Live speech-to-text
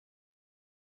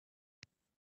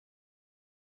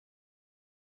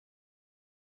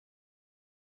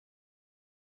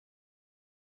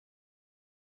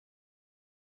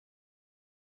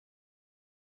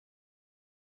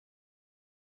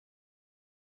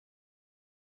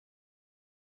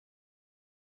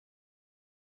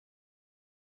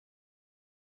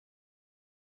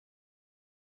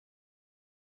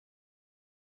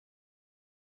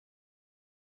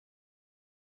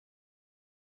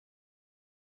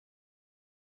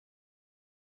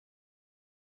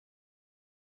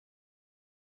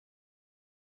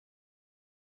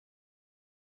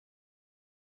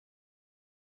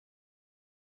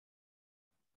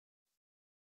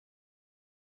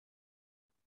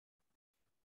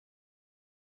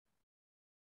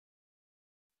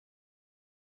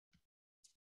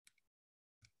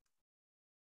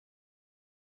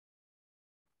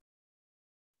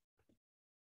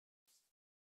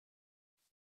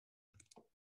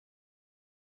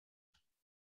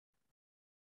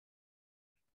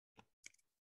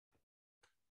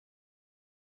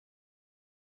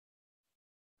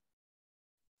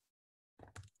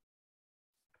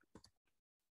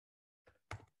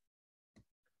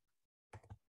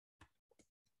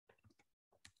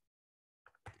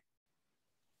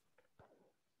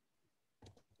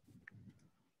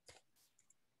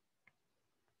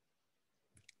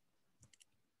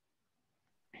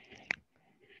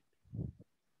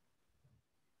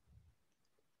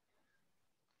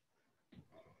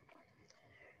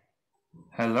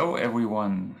Hello,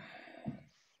 everyone.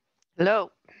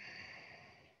 Hello.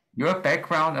 Your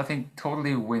background, I think,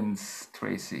 totally wins,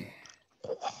 Tracy.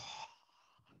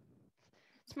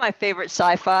 It's my favorite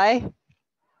sci-fi.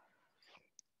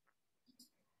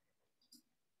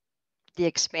 The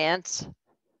Expanse.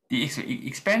 The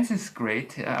expense is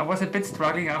great. I was a bit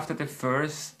struggling after the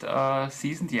first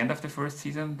season, the end of the first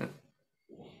season.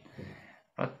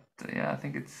 But yeah, I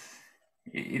think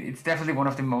it's definitely one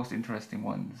of the most interesting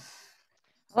ones.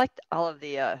 I liked all of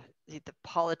the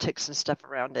politics and stuff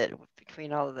around it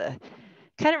between all of the.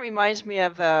 Kind of reminds me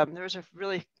of there was a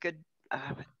really good.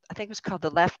 I think it was called the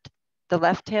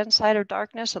left-hand side of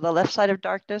darkness, or the left side of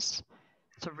darkness.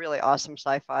 It's a really awesome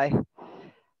sci-fi,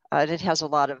 and it has a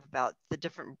lot of about the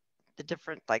different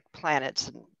like planets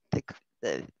and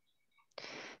the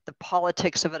the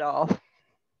politics of it all.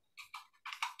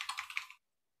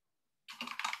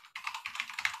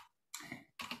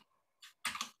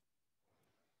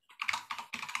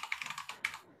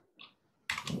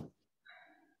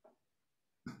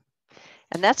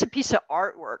 And that's a piece of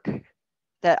artwork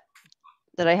that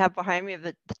I have behind me of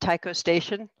the Tycho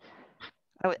station.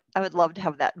 I would love to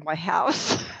have that in my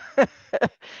house.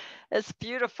 It's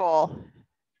beautiful.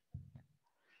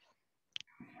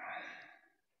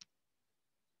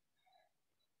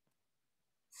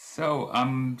 So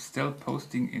I'm still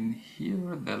posting in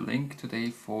here the link today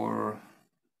for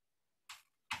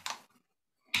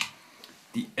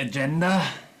the agenda.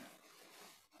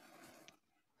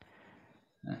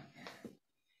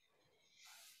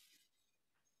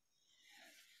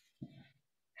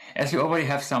 As we already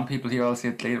have some people here, I'll say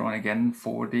it later on again,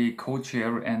 for the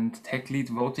co-chair and tech lead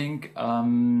voting.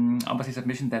 Obviously,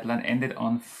 submission deadline ended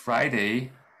on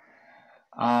Friday.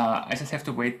 I just have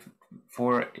to wait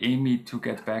for Amy to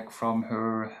get back from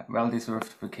her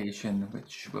well-deserved vacation,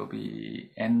 which will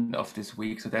be end of this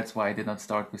week. So that's why I did not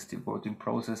start with the voting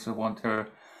process. I want her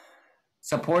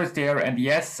support there. And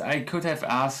yes, I could have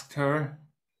asked her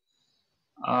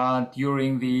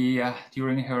during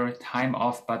her time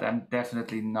off, but I'm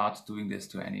definitely not doing this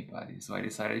to anybody. So I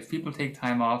decided if people take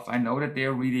time off, I know that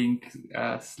they're reading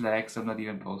Slack, so I'm not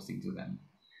even posting to them.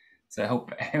 So I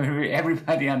hope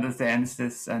everybody understands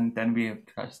this, and then we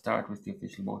start with the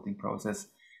official voting process.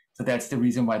 So that's the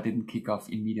reason why I didn't kick off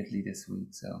immediately this week.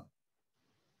 So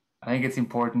I think it's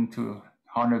important to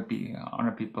honor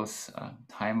people's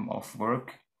time off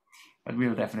work, but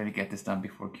we'll definitely get this done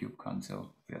before KubeCon.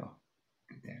 So we'll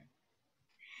get there.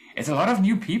 It's a lot of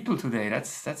new people today.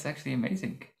 That's actually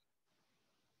amazing.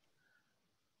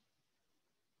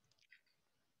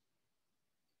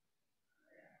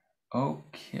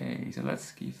 Okay, so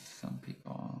let's give some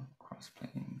people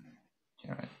cross-playing.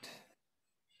 Jared.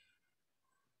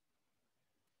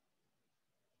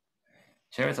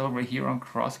 Jared's already here on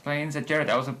crossplanes. Jared,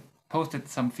 I also posted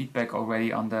some feedback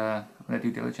already on the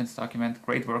due diligence document.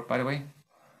 Great work, by the way.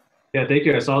 Yeah, thank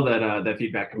you. I saw that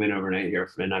feedback come in overnight here,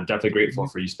 and I'm definitely grateful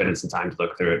for you spending some time to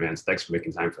look through it, man. So thanks for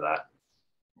making time for that.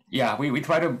 Yeah, we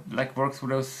try to like work through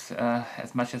those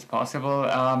as much as possible.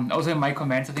 Also in my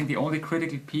comments, I think the only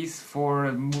critical piece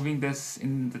for moving this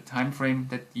in the time frame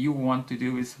that you want to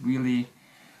do is really,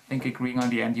 I think, agreeing on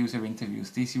the end user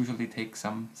interviews. These usually take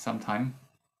some time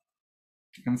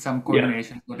and some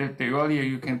coordination. Yeah. But the earlier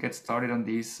you can get started on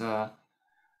these, I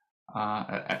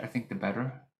think the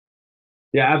better.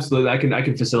 Yeah, absolutely. I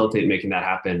can facilitate making that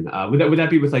happen. Would that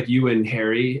be with like you and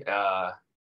Harry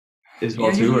as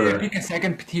well too? Usually I pick a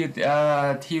second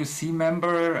TUC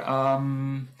member,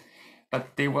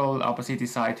 but they will obviously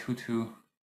decide who to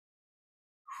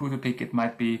pick. It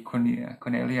might be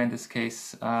Cornelia in this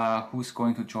case, who's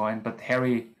going to join. But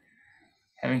having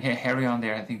Harry on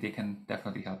there, I think they can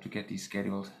definitely help to get these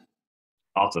scheduled.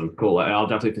 Awesome, cool. I'll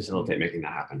definitely facilitate making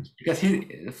that happen. Because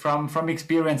from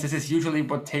experience, this is usually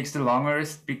what takes the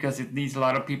longest because it needs a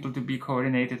lot of people to be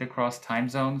coordinated across time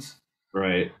zones.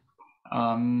 Right.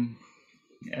 And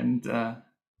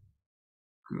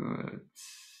good.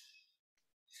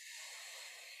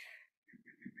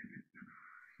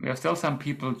 We have still some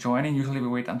people joining. Usually we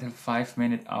wait until 5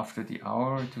 minutes after the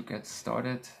hour to get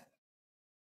started.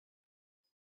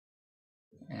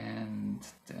 And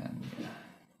then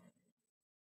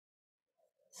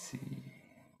see.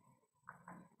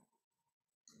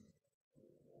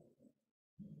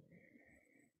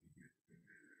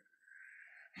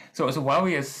 So while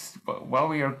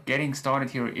we are getting started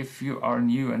here, if you are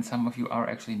new, and some of you are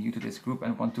actually new to this group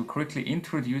and want to quickly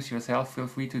introduce yourself, feel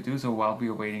free to do so while we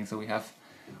are waiting. So we have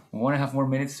 1.5 more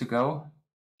minutes to go.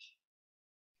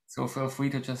 So feel free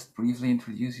to just briefly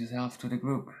introduce yourself to the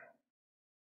group.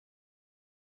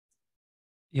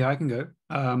 Yeah, I can go.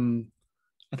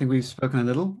 I think we've spoken a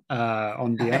little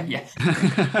on DM. Yes.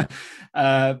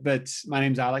 But my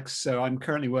name's Alex. So I'm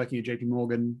currently working at JP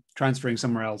Morgan, transferring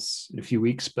somewhere else in a few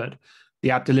weeks. But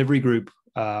the app delivery group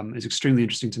is extremely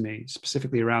interesting to me,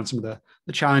 specifically around some of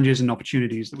the challenges and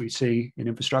opportunities that we see in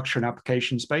infrastructure and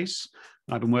application space.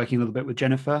 And I've been working a little bit with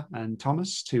Jennifer and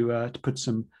Thomas to put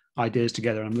some ideas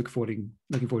together. And I'm looking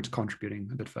forward to contributing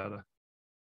a bit further.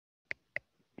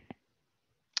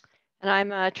 And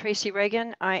I'm Tracy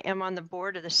Reagan. I am on the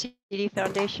board of the CD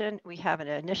Foundation. We have an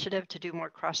initiative to do more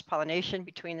cross-pollination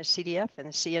between the CDF and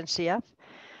the CNCF.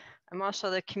 I'm also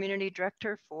the community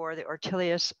director for the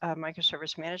Ortelius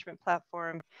microservice management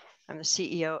platform. I'm the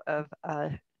CEO of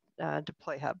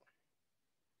Deploy Hub.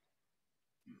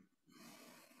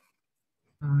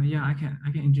 Yeah, I can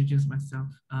introduce myself.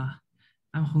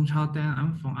 I'm Hong Chao Dan.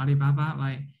 I'm from Alibaba.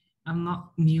 Like, I'm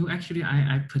not new. Actually,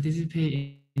 I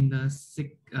participate in the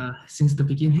SIG since the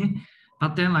beginning.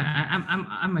 But then, like,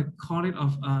 I'm a colleague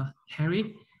of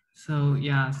Harry. So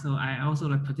yeah, so I also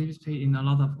like participate in a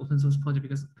lot of open source projects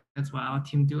because that's what our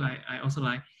team do. I also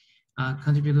like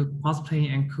contribute to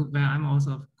cosplay and Kubevela. I'm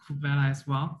also a Kubevela as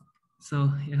well.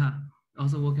 So yeah,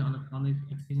 also working on the founding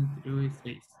application delivery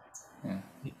space. Yeah.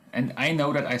 And I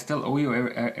know that I still owe you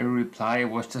a reply. I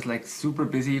was just like super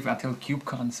busy until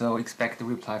KubeCon, so expect a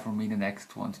reply from me in the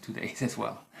next 1 to 2 days as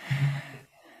well.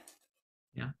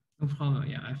 Yeah, no problem.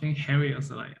 Yeah, I think Harry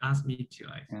also like asked me to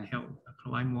like help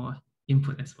provide more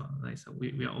input as well. Like, so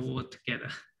we are all together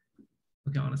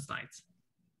working on the slides.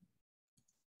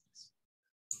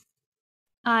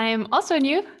 I'm also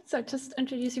new, so just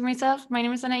introducing myself. My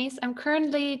name is Anais. I'm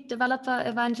currently developer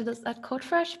evangelist at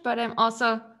CodeFresh, but I'm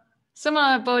also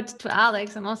similar boat to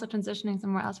Alex. I'm also transitioning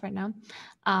somewhere else right now.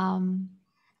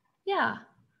 Yeah,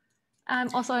 I'm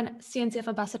also a CNCF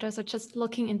ambassador, so just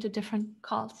looking into different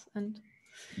calls and.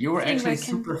 You were actually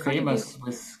super famous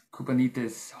with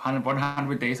Kubernetes,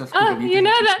 100 days of Kubernetes. Oh, you know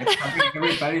that? That's something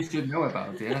everybody should know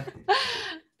about, yeah.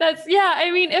 Yeah,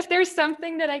 I mean, if there's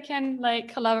something that I can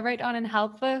like collaborate on and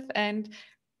help with and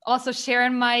also share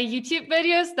in my YouTube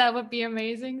videos, that would be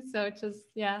amazing. So just,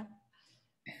 yeah,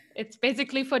 it's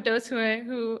basically for those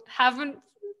who haven't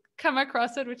come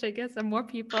across it, which I guess are more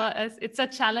people, as it's a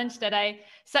challenge that I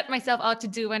set myself out to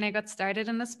do when I got started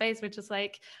in the space, which is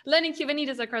like learning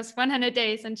Kubernetes across 100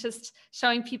 days and just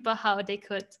showing people how they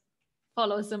could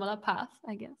follow a similar path,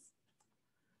 I guess.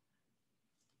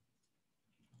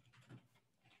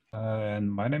 And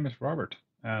my name is Robert,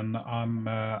 and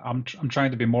I'm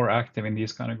trying to be more active in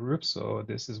these kind of groups. So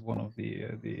this is one of the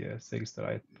things that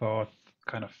I thought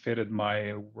kind of fitted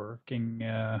my working,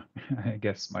 I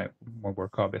guess my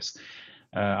work hobbies.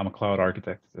 I'm a cloud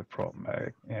architect from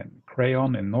in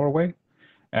Crayon in Norway,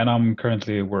 and I'm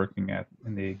currently working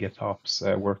in the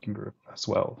GitOps working group as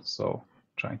well. So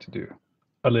trying to do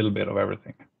a little bit of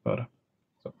everything, but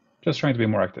so just trying to be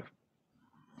more active.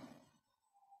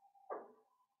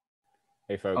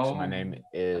 Hey folks, my name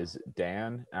is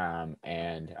Dan,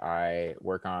 and I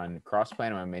work on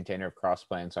Crossplan. I'm a maintainer of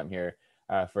Crossplan, so I'm here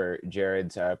for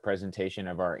Jared's presentation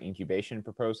of our incubation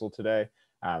proposal today.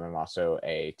 I'm also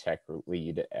a tech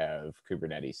lead of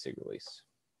Kubernetes SIG release.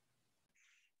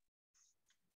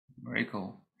 Very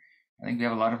cool. I think we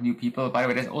have a lot of new people. By the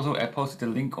way, there's also, I posted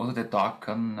a link, also the doc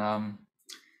on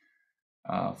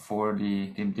for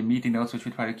the meeting notes, which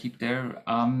we try to keep there.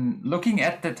 Looking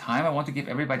at the time, I want to give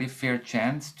everybody a fair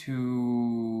chance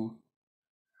to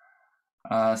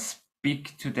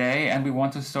speak today, and we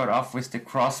want to start off with the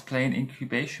Crossplane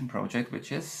incubation project,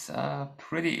 which is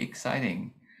pretty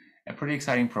exciting. A pretty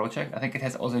exciting project. I think it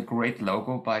has also a great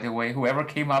logo, by the way. Whoever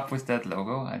came up with that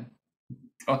logo, I'm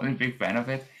totally a big fan of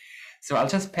it. So I'll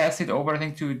just pass it over, I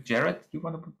think, to Jared. You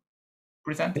want to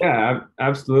present? Yeah,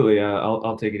 absolutely.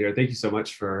 I'll take it here. Thank you so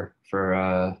much for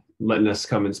letting us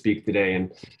come and speak today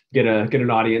and get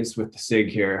an audience with the SIG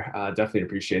here. Definitely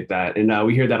appreciate that. And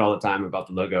we hear that all the time about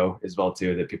the logo as well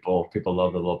too, that people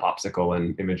love the little popsicle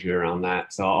and imagery around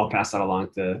that. So I'll pass that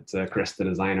along to Chris, the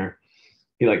designer.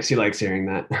 He likes hearing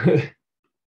that. All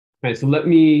right, so let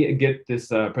me get this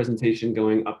presentation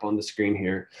going up on the screen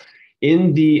here.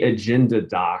 In the agenda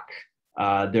doc,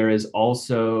 there is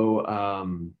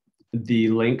also the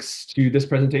links to this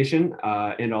presentation,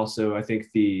 and also I think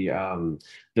the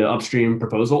upstream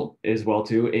proposal as well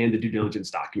too, and the due diligence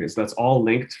documents. That's all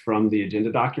linked from the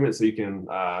agenda document, so you can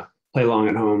play along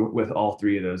at home with all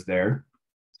three of those there.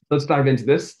 Let's dive into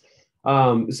this.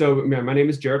 So my name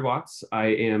is Jared Watts. I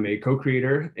am a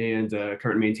co-creator and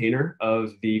current maintainer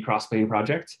of the Crossplane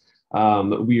project.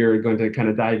 We are going to kind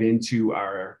of dive into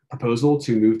our proposal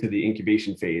to move to the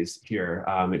incubation phase here.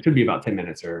 It should be about 10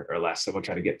 minutes or less, so we'll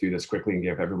try to get through this quickly and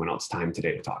give everyone else time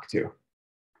today to talk to.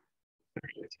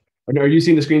 Are you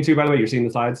seeing the screen too, by the way? You're seeing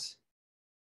the slides?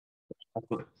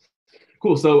 Excellent.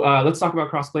 Cool. So let's talk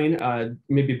about Crossplane.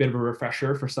 Maybe a bit of a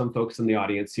refresher for some folks in the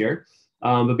audience here.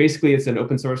 But basically, it's an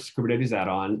open source Kubernetes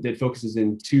add-on that focuses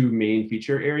in two main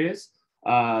feature areas.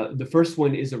 The first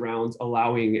one is around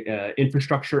allowing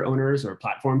infrastructure owners or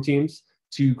platform teams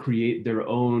to create their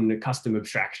own custom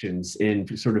abstractions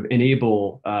and sort of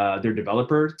enable their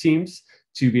developer teams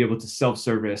to be able to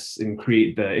self-service and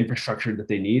create the infrastructure that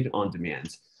they need on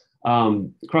demand.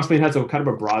 Crossplane has a kind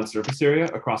of a broad surface area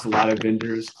across a lot of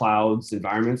vendors, clouds,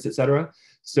 environments, et cetera.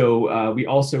 So we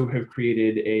also have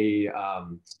created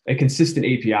a consistent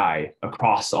API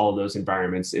across all those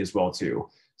environments as well too.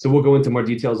 So we'll go into more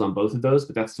details on both of those,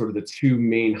 but that's sort of the two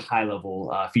main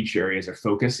high-level feature areas or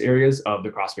focus areas of the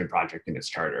Crossplane project and its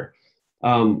charter.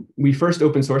 We first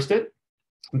open sourced it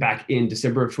back in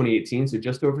December of 2018, so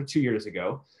just over 2 years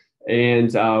ago.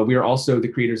 And we are also the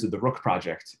creators of the Rook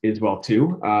project as well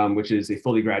too, which is a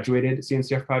fully graduated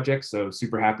CNCF project. So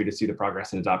super happy to see the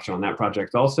progress and adoption on that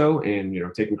project also, and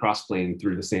taking Crossplane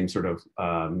through the same sort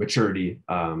of maturity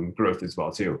growth as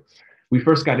well too. We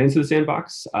first got into the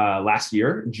sandbox last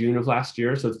year, June of last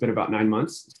year. So it's been about 9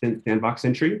 months since sandbox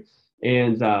entry.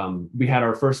 And we had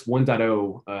our first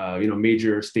 1.0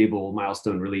 major stable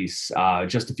milestone release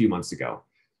just a few months ago.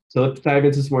 So let's dive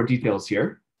into some more details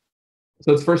here.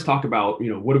 So let's first talk about,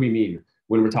 what do we mean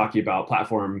when we're talking about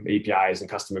platform APIs and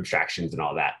custom abstractions and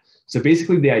all that. So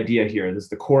basically the idea here, this is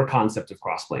the core concept of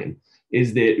Crossplane,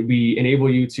 is that we enable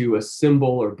you to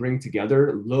assemble or bring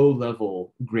together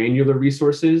low-level granular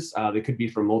resources that could be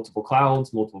from multiple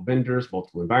clouds, multiple vendors,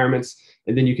 multiple environments,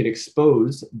 and then you can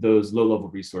expose those low-level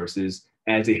resources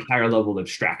as a higher-level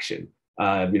abstraction,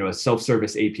 a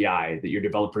self-service API that your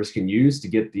developers can use to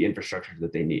get the infrastructure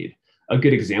that they need. A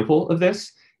good example of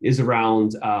this is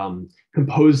around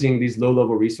composing these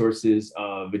low-level resources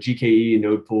of a GKE,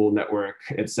 node pool, network,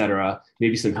 et cetera,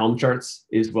 maybe some Helm charts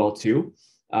as well too.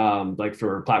 Like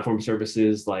for platform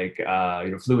services like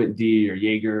FluentD or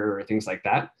Jaeger or things like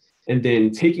that. And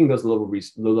then taking those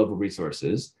low-level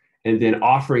resources and then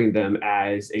offering them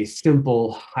as a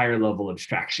simple higher level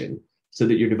abstraction so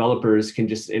that your developers can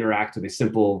just interact with a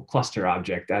simple cluster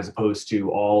object as opposed to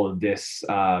all of this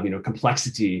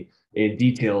complexity and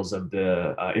details of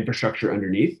the infrastructure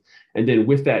underneath. And then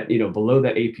with that, below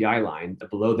that API line,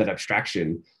 below that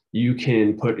abstraction, you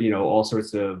can put, all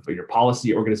sorts of your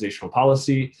policy, organizational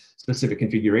policy, specific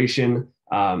configuration,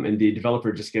 and the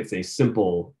developer just gets a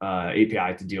simple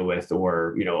API to deal with,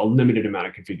 or a limited amount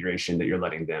of configuration that you're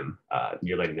letting them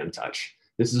touch.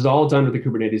 This is all done with the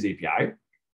Kubernetes API.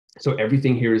 So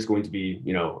everything here is going to be,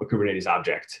 a Kubernetes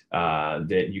object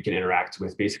that you can interact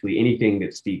with basically anything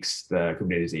that speaks the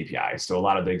Kubernetes API. So a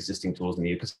lot of the existing tools in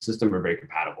the ecosystem are very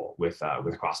compatible with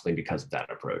Crossplane because of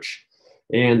that approach.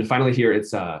 And finally here,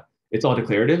 it's all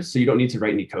declarative. So you don't need to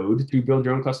write any code to build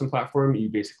your own custom platform. You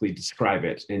basically describe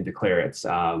it and declare it,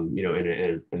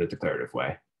 in a declarative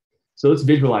way. So let's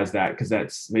visualize that, because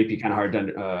that's maybe kind of hard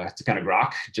to kind of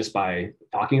grok just by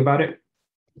talking about it.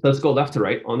 So let's go left to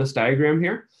right on this diagram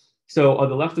here. So on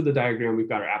the left of the diagram, we've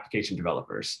got our application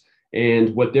developers.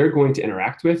 And what they're going to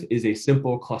interact with is a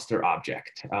simple cluster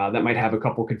object that might have a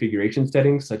couple configuration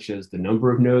settings, such as the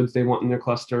number of nodes they want in their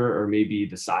cluster, or maybe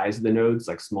the size of the nodes,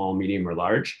 like small, medium, or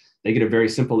large. They get a very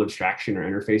simple abstraction or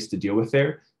interface to deal with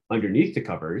there. Underneath the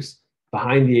covers,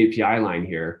 behind the API line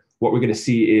here, what we're going to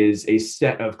see is a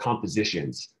set of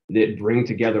compositions that bring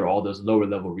together all those lower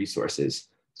level resources.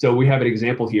 So we have an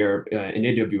example here in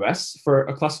AWS for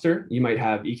a cluster. You might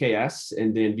have EKS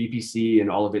and then VPC and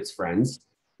all of its friends.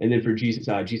 And then for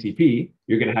GCP,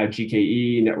 you're going to have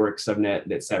GKE, network,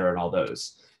 subnet, et cetera, and all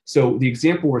those. So the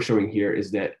example we're showing here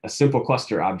is that a simple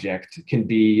cluster object can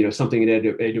be something in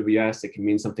AWS. It can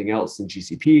mean something else in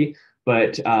GCP.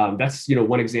 But that's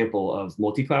one example of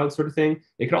multi-cloud sort of thing.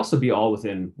 It could also be all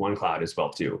within one cloud as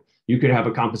well too. You could have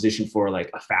a composition for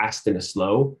like a fast and a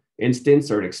slow instance,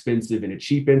 or an expensive and a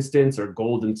cheap instance, or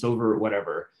gold and silver, or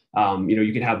whatever.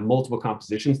 You can have multiple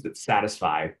compositions that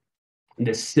satisfy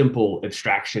this simple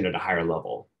abstraction at a higher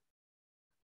level.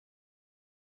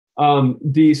 So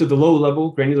the low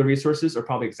level granular resources are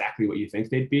probably exactly what you think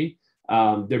they'd be.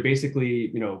 They're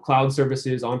basically, cloud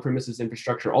services, on-premises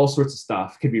infrastructure, all sorts of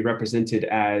stuff can be represented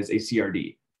as a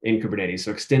CRD in Kubernetes.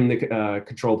 So extend the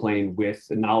control plane with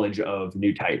the knowledge of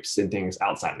new types and things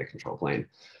outside of the control plane.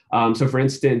 So for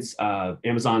instance,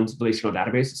 Amazon's Relational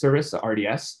Database Service,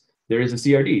 RDS, there is a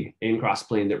CRD in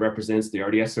Crossplane that represents the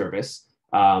RDS service.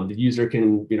 The user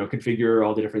can, configure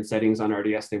all the different settings on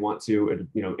RDS they want to,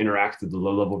 interact with the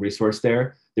low-level resource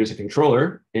there. There's a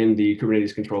controller in the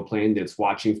Kubernetes control plane that's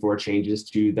watching for changes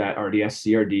to that RDS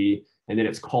CRD and then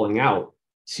it's calling out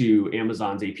to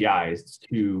Amazon's APIs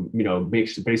to,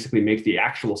 basically make the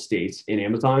actual state in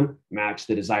Amazon match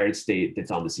the desired state that's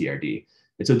on the CRD.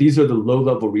 And so these are the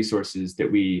low-level resources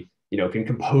that we, can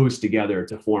compose together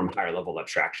to form higher-level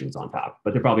abstractions on top.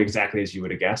 But they're probably exactly as you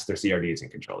would have guessed, they're CRDs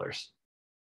and controllers.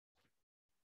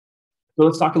 So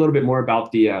let's talk a little bit more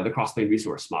about the cross-plane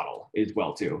resource model as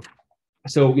well too.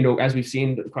 So, as we've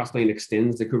seen, the cross-plane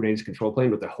extends the Kubernetes control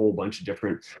plane with a whole bunch of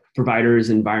different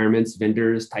providers, environments,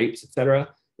 vendors, types, et cetera.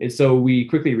 And so we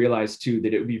quickly realized too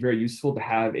that it would be very useful to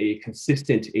have a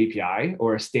consistent API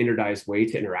or a standardized way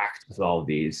to interact with all of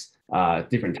these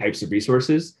different types of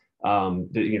resources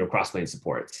that cross-plane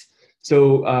supports.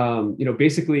 So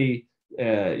basically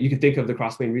you can think of the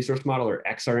cross-plane resource model, or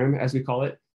XRM as we call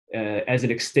it, as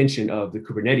an extension of the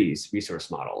Kubernetes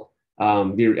resource model.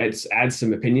 It adds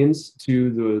some opinions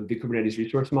to the Kubernetes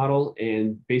resource model,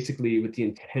 and basically with the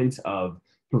intent of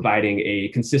providing a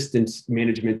consistent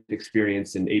management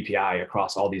experience and API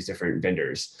across all these different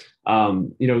vendors.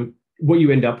 What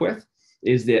you end up with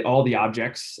is that all the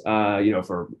objects,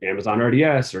 for Amazon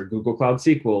RDS or Google Cloud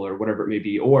SQL or whatever it may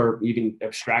be, or even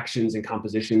abstractions and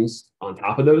compositions on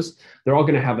top of those, they're all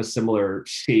going to have a similar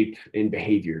shape and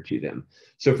behavior to them.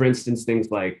 So for instance,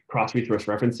 things like cross-resource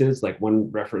references, like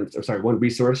one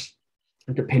resource,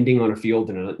 depending on a field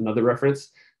and another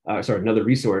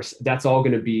resource, that's all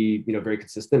going to be, very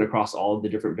consistent across all of the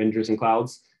different vendors and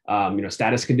clouds.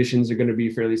 Status conditions are going to be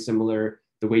fairly similar.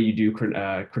 The way you do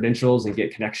credentials and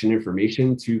get connection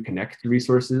information to connect to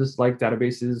resources like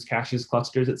databases, caches,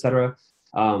 clusters, et cetera.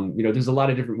 There's a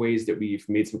lot of different ways that we've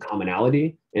made some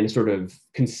commonality and a sort of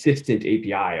consistent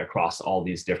API across all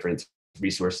these different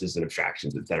resources and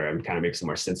abstractions, et cetera, and kind of make some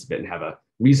more sense of it and have a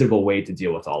reasonable way to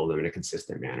deal with all of them in a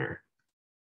consistent manner.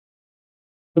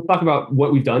 Let's talk about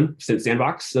what we've done since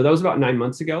Sandbox. So that was about 9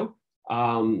 months ago.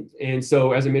 And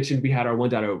so, as I mentioned, we had our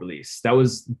 1.0 release. That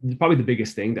was probably the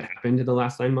biggest thing that happened in the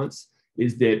last 9 months,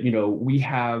 is that, we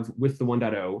have, with the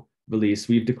 1.0 release,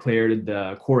 we've declared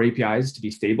the core APIs to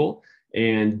be stable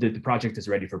and that the project is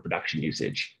ready for production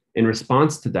usage. In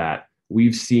response to that,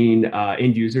 we've seen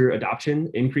end user adoption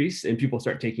increase, and people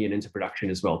start taking it into production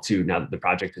as well too, now that the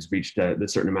project has reached a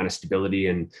certain amount of stability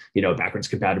and, backwards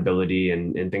compatibility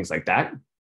and things like that.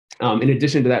 In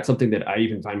addition to that, something that I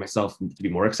even find myself to be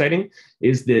more exciting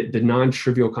is that the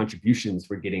non-trivial contributions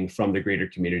we're getting from the greater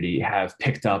community have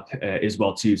picked up as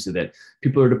well too, so that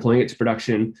people are deploying it to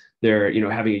production. They're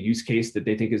having a use case that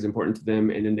they think is important to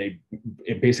them, and then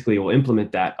it basically will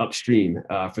implement that upstream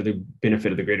for the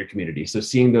benefit of the greater community. So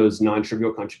seeing those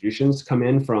non-trivial contributions come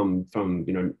in from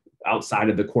outside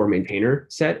of the core maintainer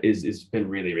set is been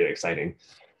really, really exciting.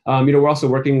 We're also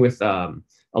working with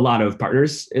a lot of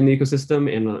partners in the ecosystem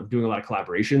and doing a lot of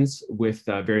collaborations with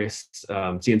various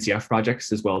CNCF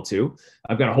projects as well too.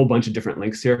 I've got a whole bunch of different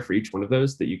links here for each one of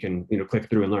those that you can click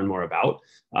through and learn more about.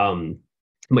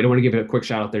 But I want to give a quick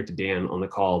shout out there to Dan on the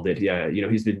call that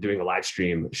he's been doing a live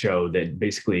stream show that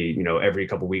basically every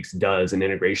couple of weeks does an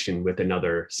integration with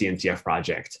another CNCF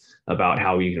project about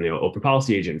how we open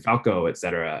policy agent, Falco, et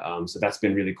cetera. So that's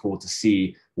been really cool to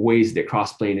see ways that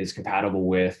Crossplane is compatible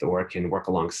with or can work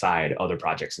alongside other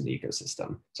projects in the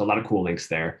ecosystem. So a lot of cool links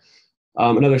there.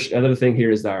 Another thing here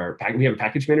is we have a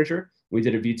package manager. We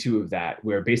did a V2 of that,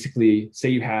 where basically, say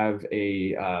you have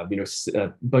a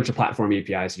bunch of platform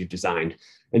APIs you've designed,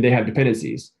 and they have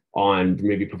dependencies on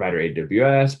maybe provider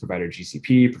AWS, provider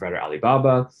GCP, provider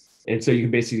Alibaba. And so you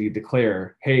can basically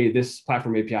declare, hey, this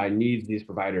platform API needs these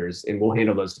providers, and we'll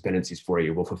handle those dependencies for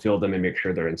you. We'll fulfill them and make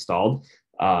sure they're installed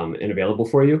and available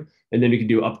for you. And then we can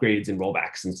do upgrades and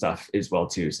rollbacks and stuff as well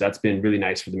too. So that's been really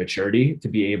nice for the maturity to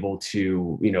be able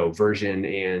to, version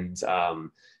and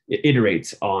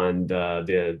iterate on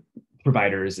the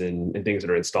providers and things that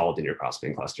are installed in your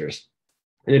Crossplane clusters.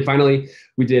 And then finally,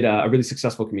 we did a really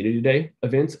successful community day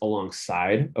event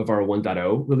alongside of our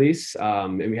 1.0 release.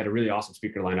 And we had a really awesome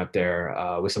speaker lineup there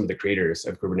with some of the creators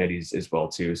of Kubernetes as well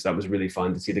too. So that was really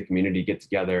fun to see the community get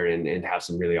together and have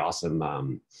some really awesome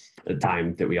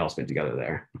time that we all spent together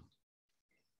there.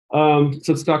 So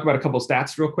let's talk about a couple of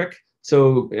stats real quick.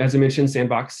 So as I mentioned,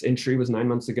 Sandbox entry was 9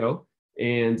 months ago.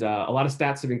 And a lot of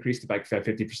stats have increased by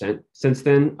 50% since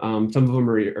then. Some of them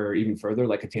are even further,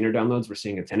 like container downloads, we're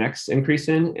seeing a 10x increase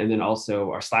in. And then also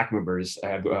our Slack members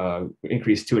have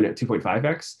increased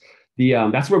 2.5x.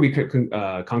 That's where we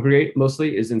congregate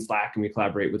mostly, is in Slack, and we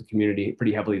collaborate with the community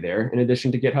pretty heavily there in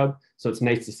addition to GitHub. So it's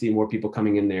nice to see more people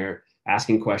coming in there,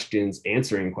 asking questions,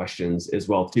 answering questions as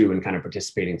well too, and kind of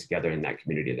participating together in that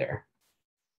community there.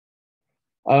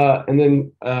 And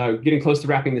then getting close to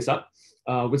wrapping this up.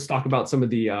 let's talk about some of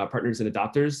the partners and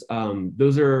adopters.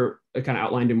 Those are kind of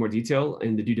outlined in more detail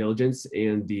in the due diligence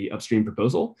and the upstream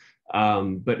proposal.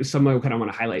 But some I kind of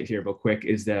want to highlight here real quick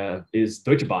is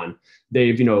Deutsche Bahn.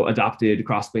 They've adopted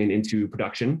Crossplane into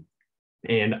production.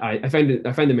 And I find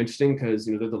them interesting because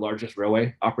they're the largest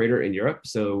railway operator in Europe.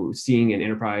 So seeing an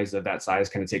enterprise of that size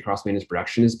kind of take Crossplane into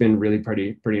production has been really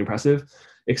pretty impressive.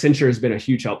 Accenture has been a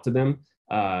huge help to them,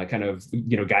 kind of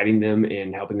guiding them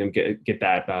and helping them get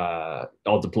that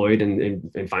all deployed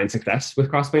and find success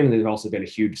with Crossplane. And they've also been a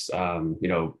huge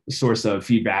source of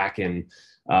feedback and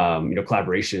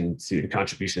collaboration to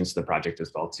contributions to the project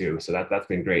as well too. So that's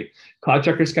been great. Cloud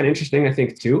Checker is kind of interesting, I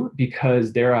think, too,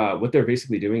 because what they're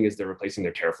basically doing is they're replacing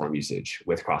their Terraform usage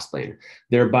with Crossplane.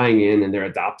 They're buying in and they're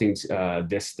adopting a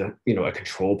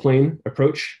control plane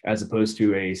approach as opposed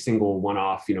to a single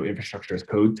one-off infrastructure as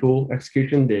code tool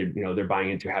execution. They're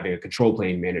buying into having a control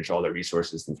plane manage all their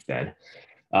resources instead.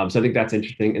 So I think that's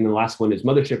interesting. And the last one is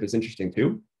Mothership is interesting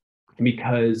too,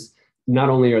 because not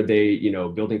only are they,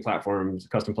 building platforms,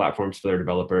 custom platforms for their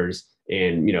developers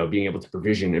and, being able to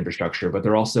provision infrastructure, but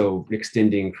they're also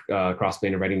extending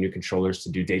Crossplane and writing new controllers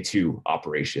to do day 2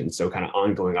 operations. So kind of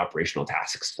ongoing operational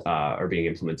tasks are being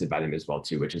implemented by them as well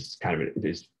too, which is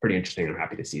is pretty interesting. I'm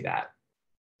happy to see that.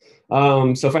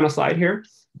 So final slide here.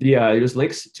 There's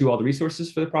links to all the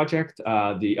resources for the project.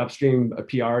 The upstream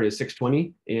PR is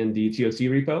 620 in the TOC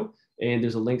repo. And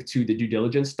there's a link to the due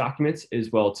diligence documents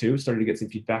as well too. Started to get some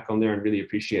feedback on there and really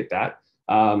appreciate that.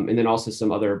 And then also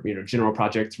some other general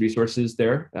project resources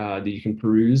there that you can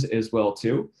peruse as well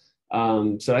too.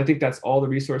 So I think that's all the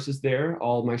resources there,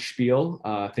 all my spiel.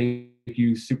 Thank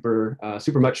you super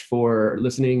much for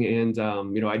listening. And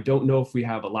I don't know if we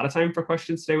have a lot of time for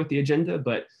questions today with the agenda,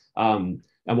 but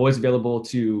I'm always available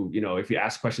to, if you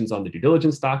ask questions on the due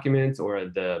diligence documents or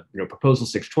the proposal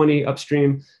 620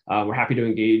 upstream, we're happy to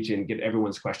engage and get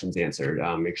everyone's questions answered,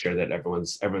 make sure that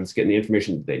everyone's getting the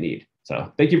information that they need.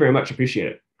 So thank you very much, appreciate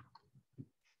it.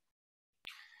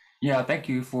 Yeah, thank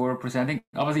you for presenting.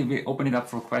 Obviously, we open it up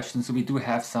for questions, so we do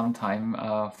have some time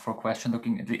for question,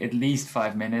 looking at least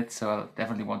 5 minutes. So I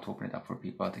definitely want to open it up for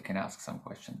people that can ask some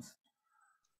questions.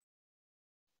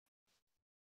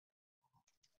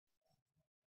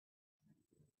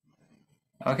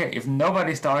 Okay, if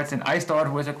nobody starts, and I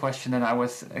start with a question that I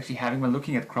was actually having when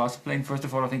looking at Crossplane. First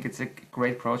of all, I think it's a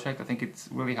great project. I think it's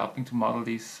really helping to model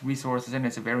these resources, and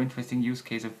it's a very interesting use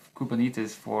case of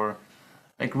Kubernetes for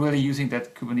like really using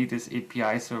that Kubernetes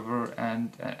API server and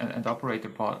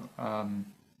operator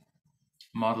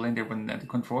model in there when the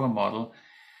controller model.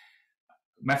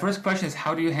 My first question is,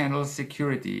 how do you handle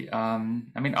security? I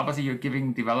mean, obviously you're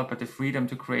giving developer the freedom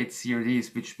to create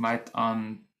CRDs, which might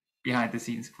behind the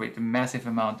scenes create a massive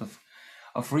amount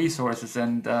of resources,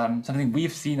 and something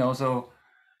we've seen also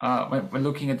when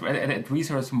looking at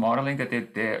resource modeling, that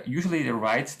they're usually the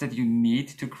rights that you need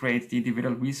to create the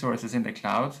individual resources in the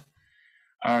cloud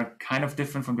are kind of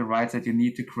different from the rights that you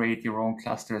need to create your own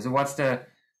cluster. So what's the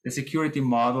security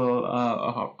model,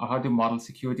 how do you model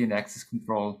security and access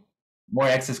control? More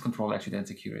access control actually than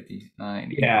security.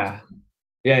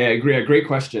 Yeah, I agree. Great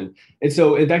question. And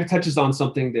so that touches on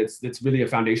something that's really a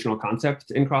foundational concept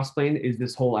in Crossplane, is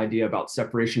this whole idea about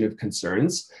separation of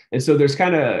concerns. And so there's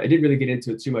I didn't really get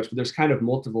into it too much, but there's kind of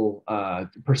multiple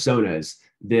personas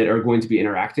that are going to be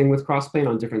interacting with Crossplane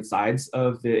on different sides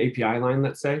of the API line,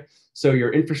 let's say. So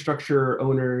your infrastructure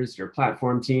owners, your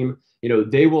platform team,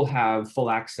 they will have full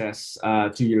access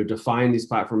to define these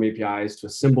platform APIs, to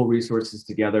assemble resources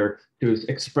together, to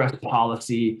express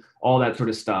policy, all that sort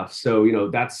of stuff. So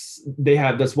that's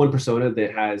one persona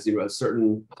that has a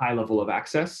certain high level of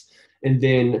access, and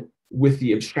then with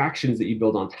the abstractions that you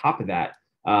build on top of that,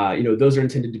 those are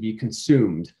intended to be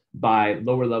consumed by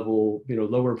lower level,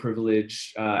 lower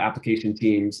privilege application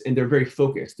teams, and they're very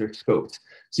focused, they're scoped.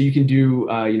 So you can do,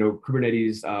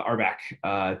 Kubernetes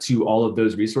RBAC to all of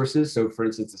those resources. So for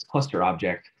instance, this cluster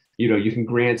object, you can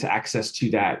grant access to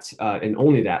that and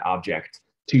only that object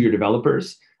to your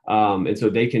developers. And so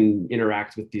they can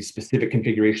interact with the specific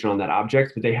configuration on that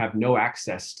object, but they have no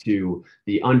access to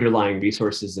the underlying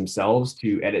resources themselves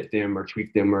to edit them or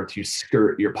tweak them or to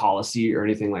skirt your policy or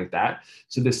anything like that.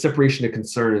 So the separation of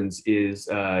concerns is,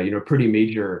 pretty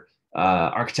major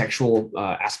architectural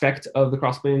aspect of the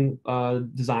Crossplane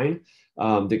design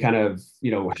that kind of,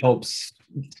 helps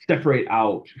separate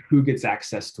out who gets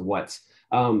access to what.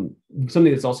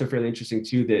 Something that's also fairly interesting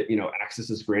too, that, access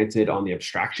is granted on the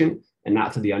abstraction and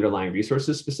not to the underlying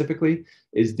resources specifically,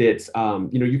 is that,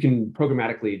 you can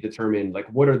programmatically determine like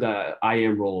what are the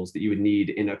IAM roles that you would need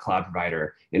in a cloud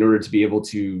provider in order to be able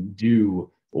to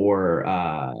do or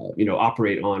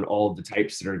operate on all of the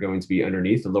types that are going to be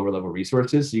underneath the lower level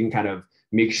resources. So you can kind of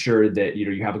make sure that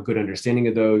you have a good understanding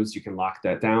of those, you can lock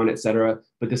that down, et cetera.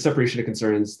 But the separation of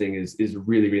concerns thing is a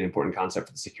really, really important concept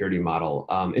for the security model.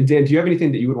 And Dan, do you have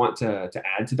anything that you would want to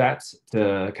add to that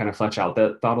to kind of flesh out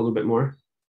that thought a little bit more?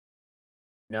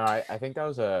 No, I think that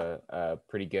was a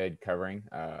pretty good covering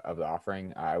of the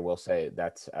offering. I will say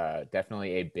that's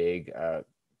definitely a big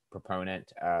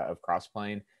proponent of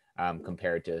crossplane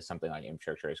compared to something like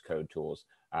infrastructure as code tools,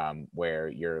 where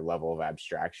your level of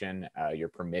abstraction, your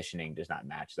permissioning does not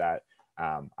match that.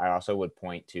 I also would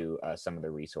point to some of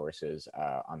the resources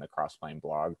on the crossplane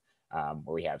blog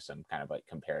where we have some kind of like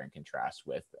compare and contrast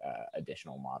with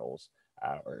additional models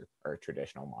or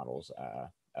traditional models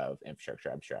of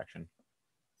infrastructure abstraction.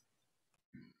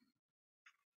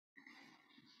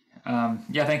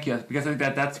 Yeah, thank you. Because I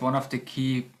think that's one of the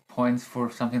key points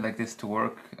for something like this to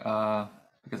work.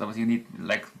 Because obviously you need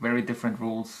like very different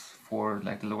rules for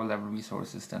like the lower level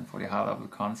resources than for the high level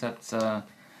concepts. I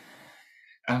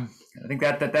think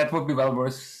that would be well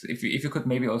worth if you could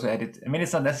maybe also edit. I mean,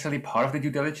 it's not necessarily part of the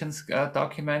due diligence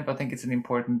document, but I think it's an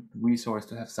important resource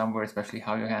to have somewhere, especially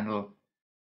how you handle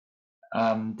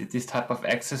this type of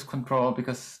access control,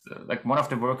 because like one of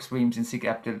the work streams in SIG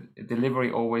App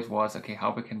Delivery always was, okay,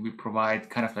 how can we provide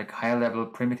kind of like higher level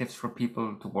primitives for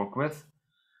people to work with?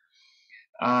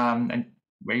 And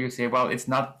where you say, well, it's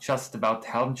not just about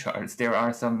Helm charts. There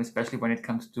are some, especially when it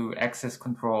comes to access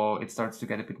control, it starts to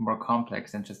get a bit more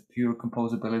complex than just pure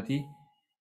composability.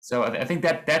 So I think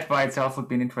that by itself would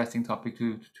be an interesting topic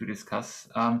to discuss.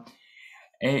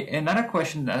 Another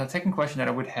question, second question that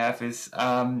I would have is,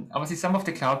 obviously some of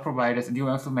the cloud providers, and you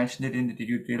also mentioned it in the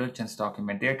due diligence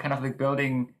document, they're kind of like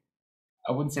building,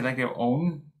 I wouldn't say like their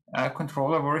own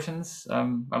controller versions,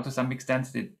 well, to some extent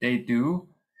they do.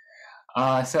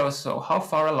 So how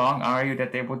far along are you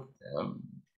that they would,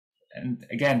 and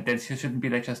again, there shouldn't be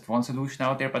like just one solution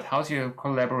out there, but how's your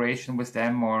collaboration with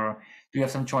them, or do you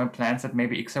have some joint plans that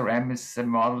maybe XRM is a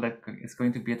model that is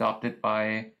going to be adopted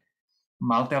by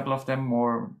multiple of them,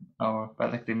 or by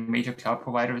like the major cloud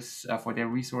providers for their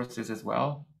resources as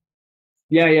well?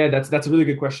 Yeah, that's a really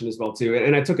good question as well too.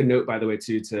 And I took a note, by the way,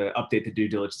 too, to update the due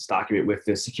diligence document with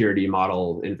the security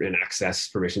model and access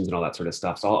permissions and all that sort of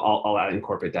stuff. So I'll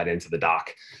incorporate that into the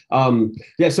doc.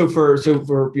 Yeah, so for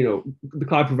the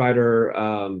cloud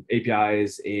provider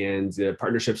APIs and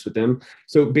partnerships with them.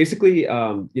 So basically,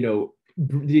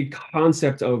 the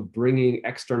concept of bringing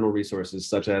external resources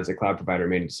such as a cloud provider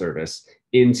managed service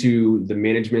into the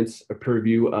management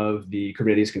purview of the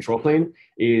Kubernetes control plane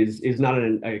is not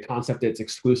a concept that's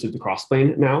exclusive to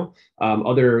Crossplane now.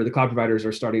 The cloud providers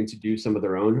are starting to do some of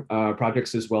their own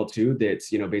projects as well too, that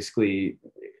basically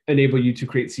enable you to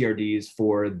create CRDs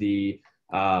for the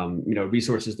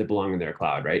resources that belong in their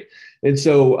cloud, right? And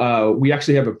so we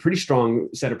actually have a pretty strong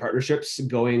set of partnerships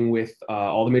going with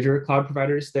all the major cloud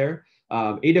providers there.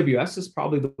 AWS is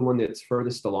probably the one that's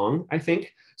furthest along, I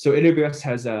think. So AWS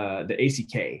has the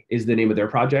ACK is the name of their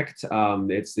project.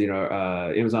 It's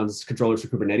Amazon's controllers for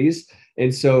Kubernetes,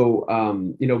 and so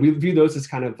we view those as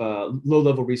kind of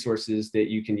low-level resources that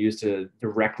you can use to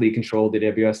directly control the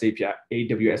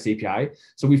AWS API.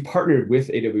 So we've partnered with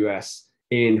AWS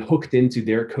and hooked into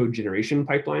their code generation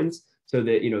pipelines, so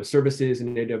that services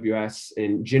in AWS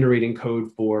and generating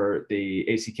code for the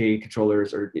ACK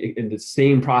controllers, or in the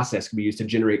same process, can be used to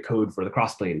generate code for the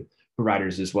Crossplane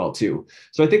providers as well too.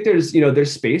 So I think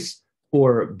there's space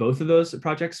for both of those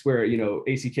projects where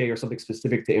ACK or something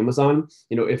specific to Amazon.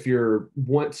 If you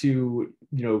want to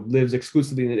lives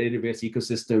exclusively in the AWS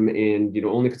ecosystem and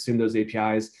only consume those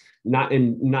APIs, not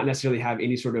necessarily have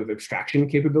any sort of abstraction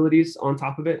capabilities on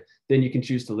top of it, then you can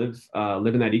choose to live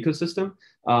in that ecosystem.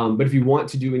 But if you want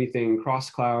to do anything cross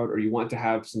cloud, or you want to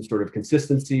have some sort of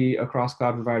consistency across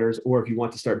cloud providers, or if you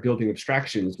want to start building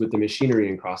abstractions with the machinery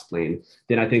in Crossplane,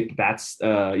 then I think that's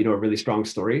a really strong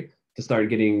story to start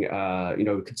getting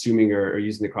consuming or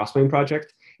using the Crossplane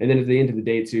project. And then at the end of the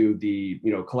day too, the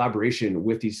collaboration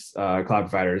with these cloud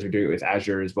providers, are doing it with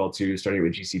Azure as well too, starting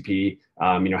with GCP,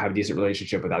 have a decent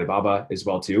relationship with Alibaba as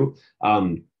well too.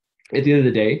 At the end of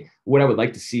the day, what I would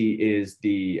like to see is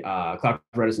the cloud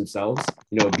providers themselves,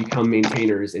 become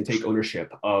maintainers and take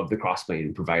ownership of the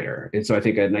Crossplane provider. And so I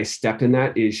think a nice step in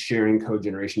that is sharing code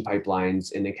generation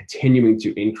pipelines and then continuing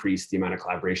to increase the amount of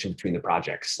collaboration between the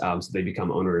projects, so they become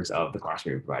owners of the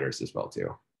Crossplane providers as well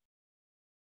too.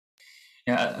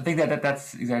 Yeah, I think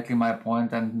that's exactly my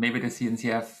point, and maybe the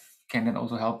CNCF can then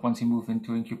also help once you move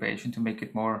into incubation to make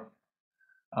it more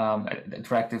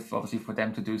attractive, obviously, for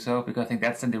them to do so, because I think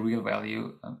that's then the real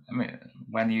value. I mean,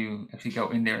 when you actually go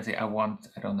in there and say, I want,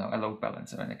 I don't know, a load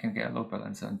balancer, and I can get a load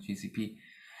balancer on GCP,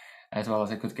 as well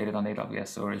as I could get it on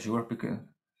AWS or Azure. Because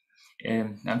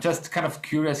I'm just kind of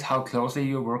curious how closely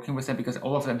you're working with them, because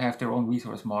all of them have their own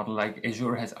resource model. Like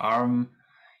Azure has ARM,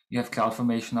 you have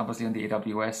CloudFormation, obviously, on the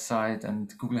AWS side,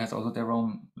 and Google has also their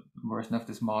own version of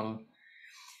this model.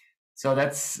 So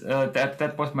that's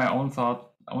that was my only thought.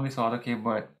 Okay,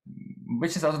 but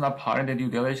which is also not part of the due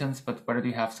diligence, but whether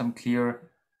you have some clear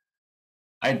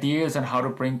ideas on how to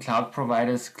bring cloud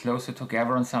providers closer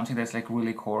together on something that's like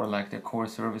really core, like the core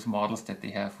service models that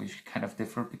they have, which kind of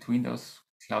differ between those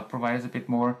cloud providers a bit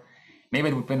more. Maybe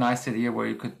it would be a nice idea where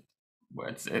you could,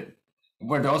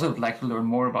 where they also would like to learn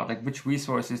more about, like, which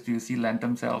resources do you see lend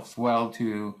themselves well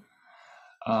to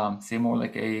say more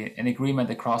like an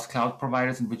agreement across cloud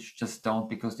providers, and which just don't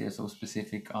because they're so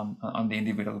specific on the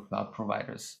individual cloud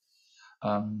providers.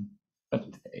 But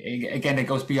again, it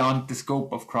goes beyond the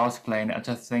scope of crossplane. I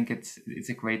just think it's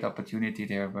a great opportunity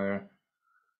there where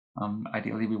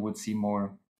ideally we would see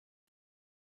more.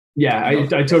 Yeah,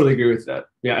 I totally agree with that.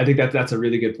 Yeah, I think that's a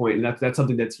really good point, and that's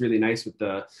something that's really nice with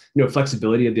the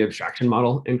flexibility of the abstraction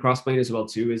model in Crossplane as well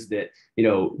too. Is that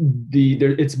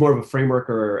it's more of a framework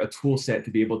or a tool set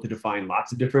to be able to define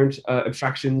lots of different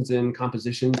abstractions and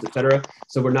compositions, etc.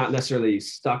 So we're not necessarily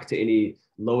stuck to any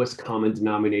lowest common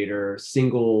denominator,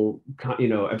 single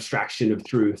abstraction of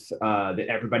truth that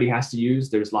everybody has to use.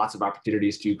 There's lots of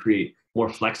opportunities to create more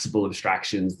flexible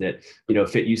abstractions that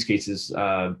fit use cases,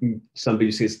 some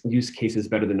use cases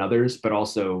better than others, but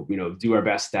also do our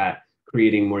best at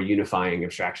creating more unifying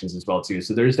abstractions as well too.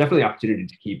 So there's definitely opportunity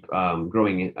to keep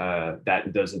growing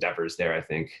those endeavors there, I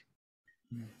think.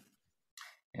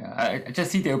 Yeah, I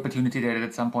just see the opportunity there that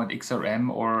at some point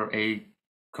XRM or a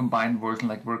combined version,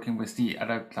 like working with the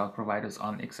other cloud providers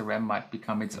on XRM, might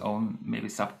become its own maybe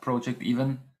sub project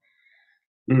even.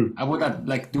 I would not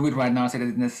like do it right now, say that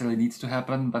it necessarily needs to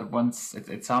happen, but once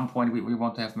at some point we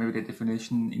want to have maybe the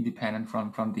definition independent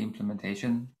from the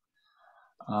implementation.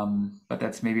 But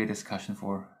that's maybe a discussion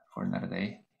for another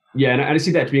day. Yeah, and I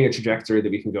see that being a trajectory that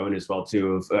we can go in as well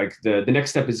too. Of like the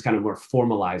next step is kind of more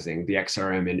formalizing the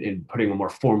XRM and putting a more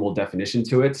formal definition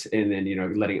to it, and then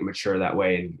letting it mature that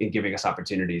way and giving us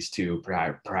opportunities to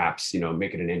perhaps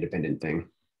make it an independent thing.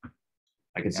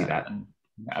 I can see that.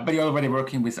 But you're already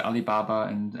working with Alibaba,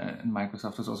 and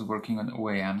Microsoft is also working on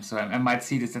OAM. So I might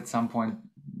see this at some point,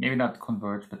 maybe not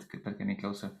converge, but getting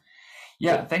closer.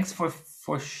 Yeah, thanks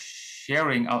for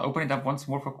sharing. I'll open it up once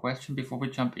more for question before we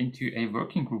jump into a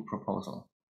working group proposal.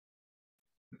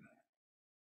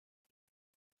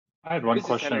 I had one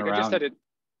question around. I just had it.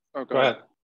 Oh, go ahead.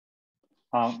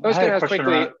 I was going to ask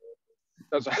quickly.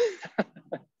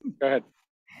 Go ahead.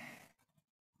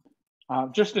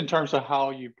 Just in terms of how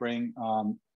you bring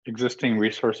existing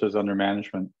resources under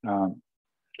management,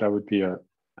 that would be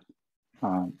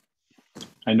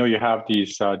I know you have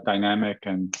these dynamic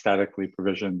and statically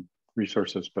provisioned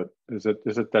resources, but is it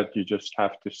that you just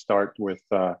have to start with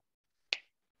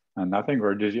nothing,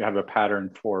 or did you have a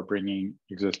pattern for bringing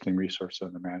existing resources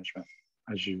under management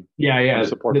as you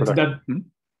support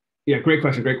production? Yeah, great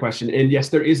question. And yes,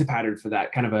 there is a pattern for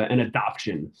that, kind of an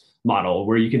adoption model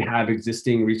where you can have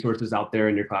existing resources out there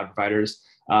in your cloud providers.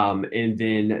 And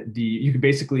then you can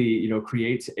basically,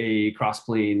 create a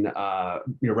cross-plane,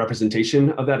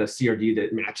 representation of that, a CRD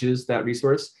that matches that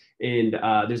resource. And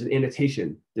there's an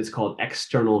annotation that's called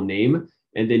external name.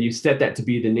 And then you set that to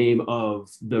be the name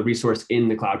of the resource in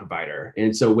the cloud provider.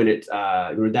 And so when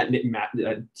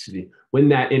when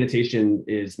that annotation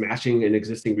is matching an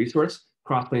existing resource,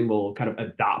 Crossplane will kind of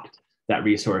adopt that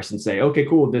resource and say, okay,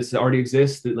 cool, this already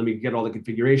exists. Let me get all the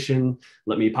configuration.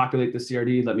 Let me populate the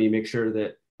CRD. Let me make sure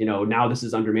that, now this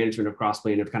is under management of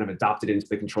Crossplane. I've kind of adopted it into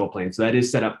the control plane. So that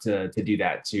is set up to do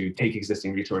that, to take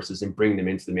existing resources and bring them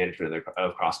into the management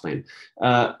of Crossplane.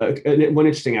 One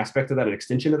interesting aspect of that, an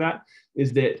extension of that,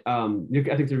 is that I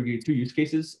think there would be two use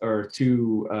cases or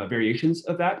two variations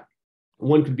of that.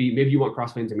 One could be maybe you want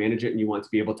Crossplane to manage it and you want to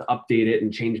be able to update it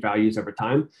and change values over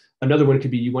time. Another one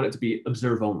could be you want it to be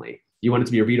observe only. You want it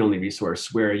to be a read-only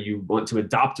resource where you want to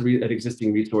adopt an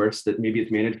existing resource that maybe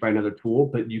it's managed by another tool,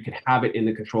 but you can have it in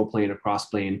the control plane of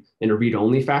Crossplane in a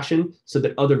read-only fashion so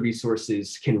that other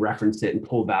resources can reference it and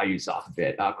pull values off of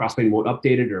it. Crossplane won't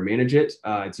update it or manage it.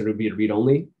 So it'll be a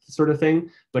read-only sort of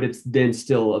thing, but it's then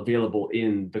still available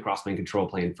in the Crossplane control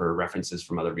plane for references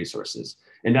from other resources.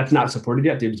 And that's not supported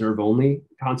yet. The observe-only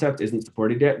concept isn't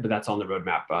supported yet, but that's on the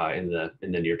roadmap in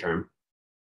the near term.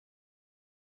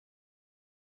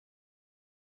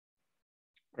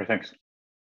 Great, thanks.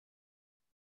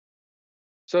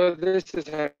 So this is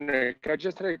Henrik. I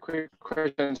just had a quick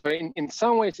question. So in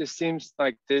some ways, it seems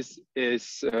like this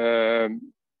is a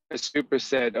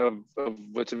superset of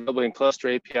what's available in Cluster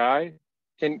API.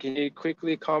 Can you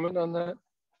quickly comment on that?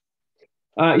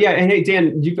 Yeah, and hey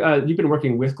Dan, you've been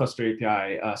working with Cluster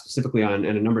API specifically on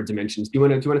a number of dimensions. Do you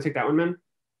want to take that one, man?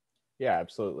 Yeah,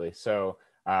 absolutely. So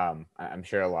I'm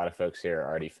sure a lot of folks here are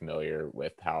already familiar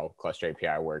with how Cluster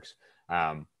API works,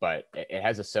 but it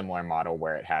has a similar model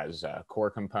where it has core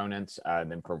components,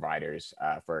 then providers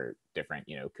for different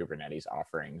Kubernetes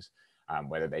offerings,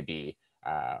 whether they be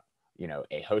a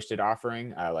hosted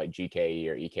offering like GKE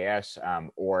or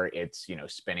EKS, or it's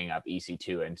spinning up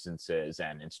EC2 instances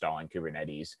and installing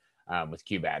Kubernetes with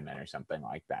kubeadmin or something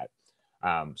like that.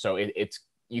 So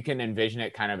you can envision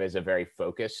it kind of as a very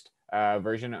focused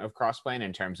version of Crossplane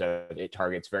in terms of it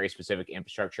targets very specific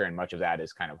infrastructure, and much of that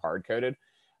is kind of hard coded.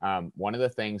 One of the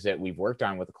things that we've worked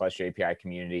on with the Cluster API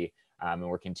community, and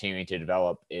we're continuing to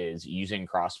develop, is using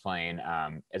Crossplane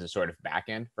as a sort of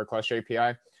backend for Cluster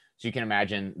API. So you can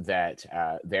imagine that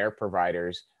their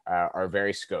providers are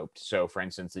very scoped. So for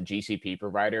instance, the GCP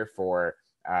provider for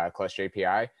Cluster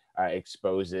API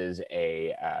exposes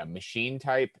a machine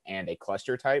type and a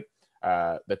cluster type.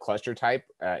 The cluster type,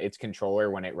 its controller,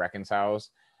 when it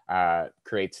reconciles,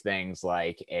 creates things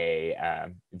like a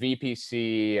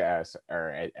VPC or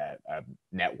a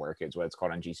network is what it's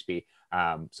called on GCP,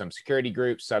 some security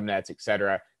groups, subnets,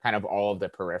 etc. Kind of all of the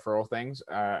peripheral things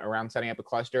around setting up a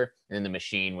cluster. And then the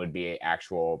machine would be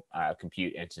actual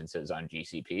compute instances on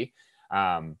GCP.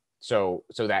 So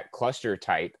that cluster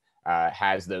type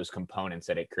has those components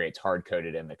that it creates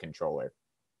hard-coded in the controller.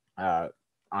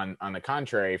 On the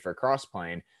contrary, for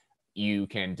Crossplane, you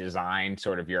can design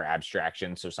sort of your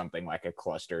abstraction, so something like a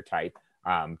cluster type,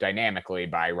 dynamically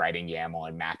by writing YAML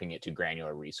and mapping it to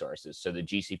granular resources. So the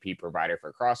GCP provider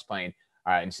for Crossplane,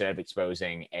 instead of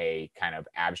exposing a kind of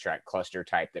abstract cluster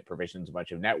type that provisions a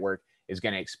bunch of network, is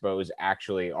going to expose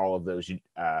actually all of those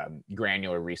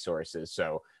granular resources.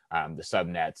 So the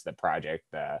subnets, the project,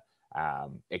 the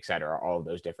et cetera, all of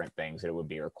those different things that would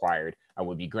be required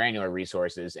would be granular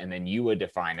resources. And then you would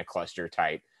define a cluster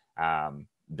type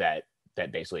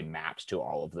that basically maps to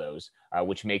all of those,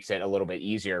 which makes it a little bit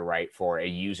easier, right, for a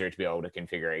user to be able to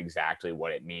configure exactly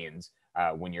what it means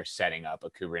when you're setting up a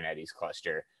Kubernetes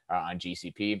cluster on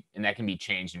GCP. And that can be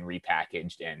changed and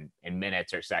repackaged in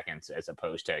minutes or seconds, as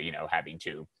opposed to, having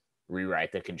to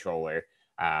rewrite the controller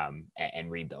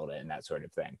and rebuild it and that sort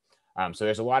of thing. So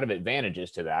there's a lot of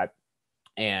advantages to that.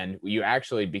 And you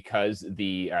actually, because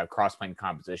the Crossplane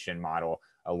composition model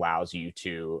allows you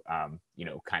to,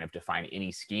 kind of define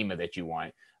any schema that you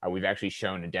want, we've actually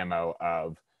shown a demo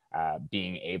of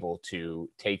being able to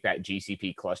take that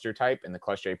GCP cluster type in the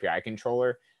Cluster API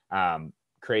controller,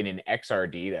 create an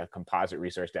XRD, a composite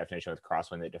resource definition with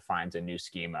Crossplane that defines a new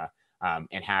schema,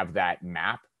 and have that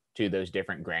map to those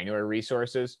different granular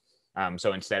resources.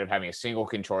 So instead of having a single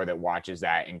controller that watches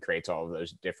that and creates all of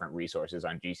those different resources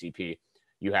on GCP,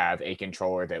 you have a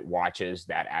controller that watches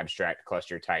that abstract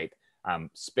cluster type,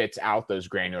 spits out those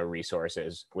granular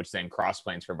resources, which then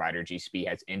Crossplane's provider GCP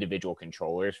has individual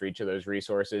controllers for each of those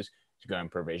resources to go and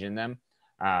provision them.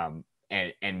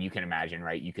 And you can imagine,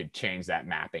 right, you could change that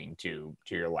mapping to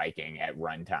your liking at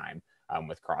runtime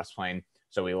with Crossplane.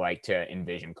 So we like to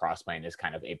envision Crossplane as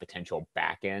kind of a potential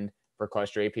backend for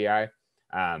Cluster API.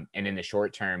 And in the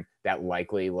short term, that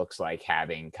likely looks like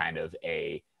having kind of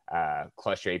a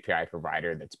Cluster API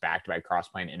provider that's backed by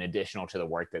Crossplane, in addition to the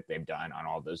work that they've done on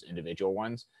all those individual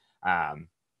ones. And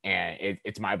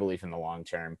it's my belief in the long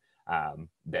term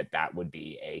that would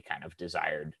be a kind of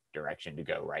desired direction to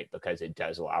go, right? Because it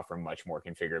does allow for much more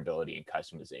configurability and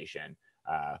customization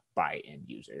by end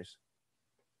users.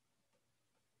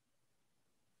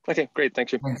 Okay, great,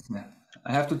 thank you. Thanks, man.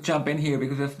 I have to jump in here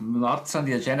because we have lots on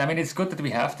the agenda. I mean, it's good that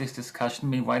we have this discussion.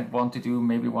 We might want to do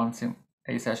maybe once in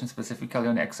a session specifically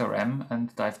on XRM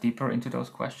and dive deeper into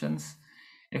those questions.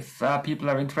 If people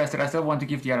are interested, I still want to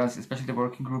give the others, especially the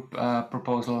working group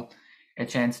proposal, a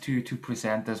chance to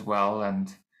present as well.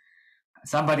 And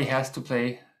somebody has to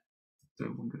play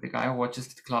the guy who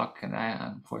watches the clock, and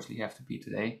I unfortunately have to be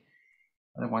today.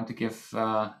 I want to give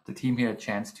the team here a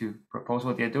chance to propose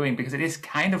what they're doing, because it is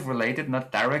kind of related,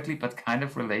 not directly, but kind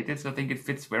of related. So I think it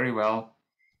fits very well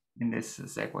in this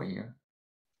segue here.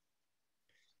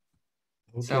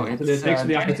 Okay. So thanks for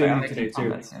the opportunity today too.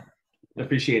 Comments, yeah. I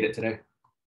appreciate it today.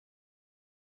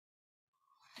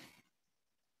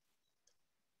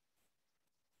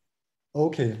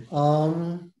 Okay.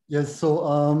 Yes.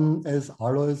 So as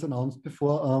Alois announced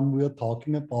before, we are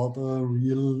talking about a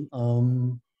real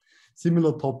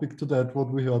similar topic to that what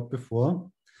we heard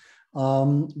before.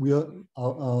 We are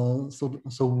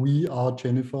so we are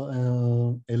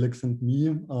Jennifer, Alex, and me.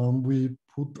 We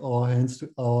put our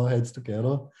heads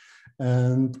together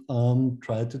and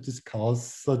try to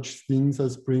discuss such things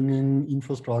as bringing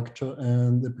infrastructure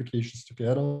and applications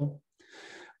together.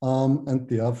 And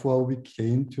therefore, we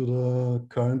came to the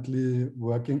currently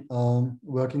working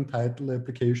title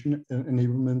Application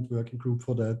Enablement Working Group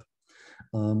for that.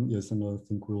 Yes, and I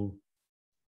think we'll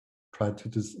try to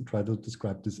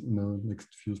describe this in the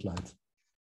next few slides.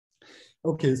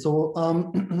 Okay, so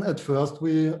at first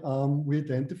we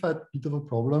identified a bit of a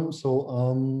problem.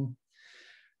 So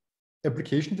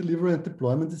application delivery and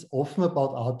deployment is often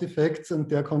about artifacts and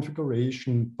their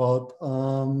configuration, but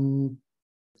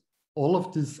all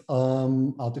of these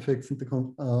artifacts and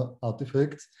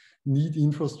artifacts need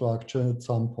infrastructure at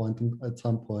some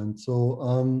point.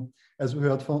 So as we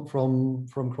heard from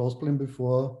Crossplane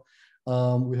before,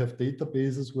 we have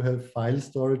databases, we have file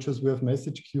storages, we have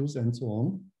message queues, and so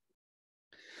on.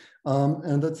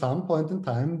 And at some point in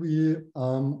time,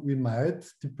 we might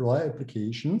deploy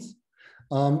applications,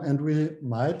 and we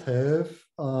might have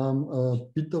a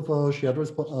bit of a shared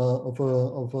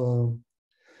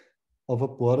of a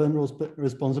border and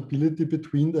responsibility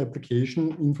between the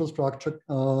application infrastructure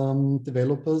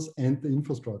developers and the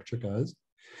infrastructure guys.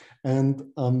 And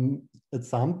at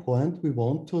some point, we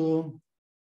want to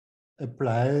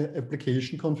apply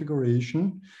application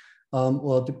configuration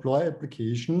or deploy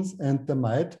applications, and there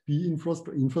might be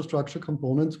infrastructure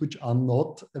components which are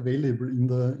not available in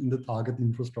the target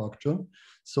infrastructure.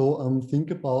 So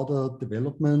think about a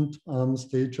development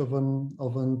stage of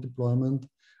an deployment.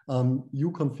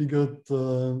 You configured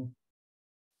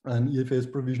an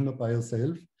EFS provisioner by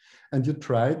yourself, and you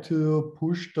try to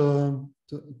push to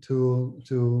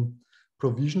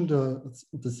provision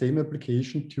the same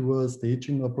application to a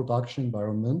staging or production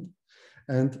environment.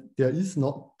 And there is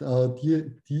not,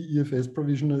 the EFS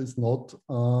provisioner is not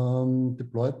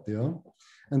deployed there,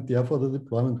 and therefore the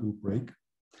deployment will break.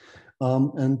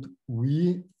 And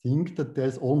we think that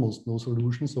there's almost no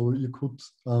solution. So you could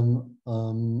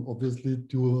obviously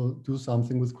do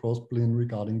something with Crossplane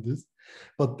regarding this,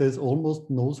 but there's almost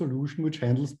no solution which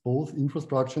handles both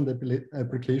infrastructure and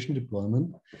application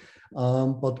deployment.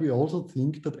 But we also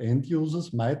think that end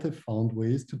users might have found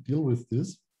ways to deal with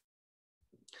this.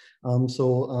 They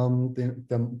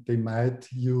might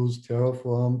use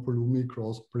Terraform, Pulumi,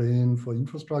 Crossplane for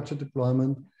infrastructure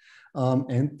deployment,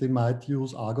 and they might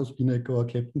use Argo, Spinnaker, or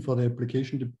Captain for the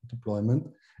application deployment,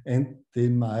 and they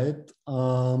might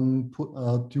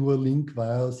do a link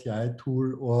via CI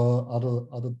tool or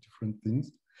other different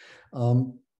things.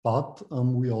 But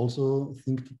we also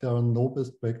think that there are no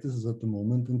best practices at the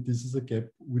moment, and this is a gap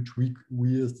which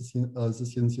we as the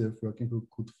CNCF working group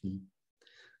could fill.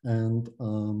 And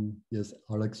yes,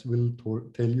 Alex will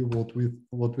tell you what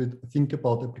we think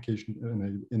about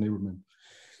application enablement.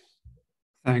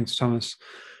 Thanks, Thomas.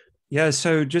 Yeah,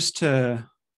 so just to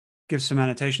give some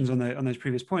annotations on those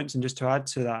previous points, and just to add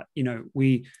to that,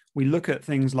 we look at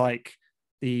things like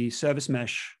the service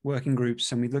mesh working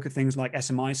groups, and we look at things like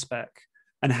SMI spec,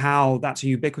 and how that's a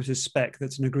ubiquitous spec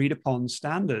that's an agreed upon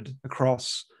standard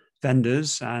across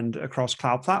vendors and across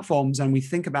cloud platforms, and we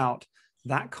think about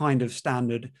that kind of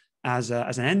standard as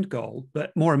an end goal.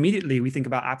 But more immediately, we think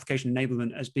about application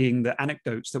enablement as being the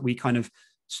anecdotes that we kind of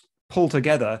pull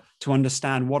together to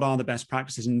understand what are the best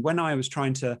practices. And when I was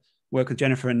trying to work with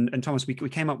Jennifer and Thomas, we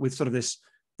came up with sort of this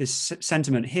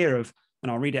sentiment here of,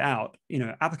 and I'll read it out,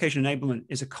 application enablement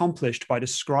is accomplished by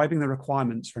describing the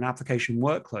requirements for an application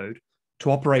workload to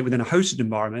operate within a hosted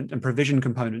environment and provision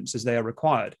components as they are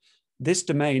required. This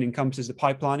domain encompasses the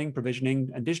pipelining, provisioning,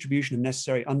 and distribution of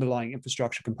necessary underlying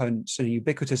infrastructure components in a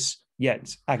ubiquitous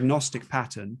yet agnostic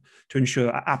pattern to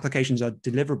ensure applications are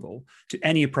deliverable to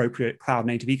any appropriate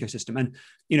cloud-native ecosystem.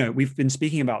 And we've been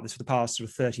speaking about this for the past sort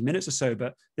of 30 minutes or so,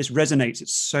 but this resonates at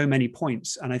so many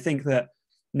points. And I think that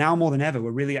now more than ever,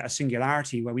 we're really at a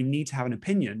singularity where we need to have an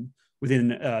opinion within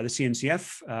the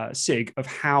CNCF SIG of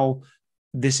how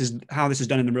this is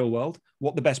done in the real world,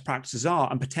 what the best practices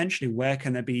are, and potentially where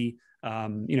can there be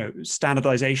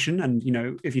standardization. And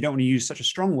if you don't want to use such a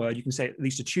strong word, you can say at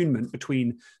least attunement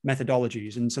between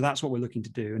methodologies. And so that's what we're looking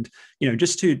to do. And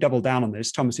just to double down on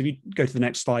this, Thomas, if you go to the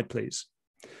next slide, please.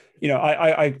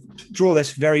 I draw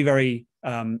this very, very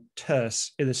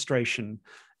terse illustration,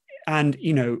 and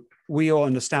we all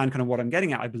understand kind of what I'm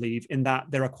getting at, I believe, in that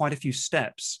there are quite a few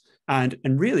steps. And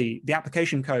really, the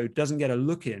application code doesn't get a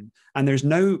look in, and there's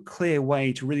no clear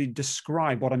way to really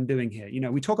describe what I'm doing here.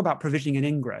 We talk about provisioning and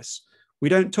ingress. We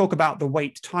don't talk about the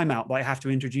wait timeout that I have to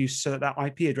introduce so that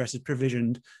IP address is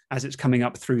provisioned as it's coming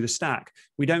up through the stack.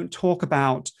 We don't talk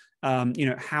about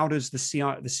how does the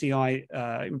CI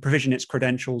provision its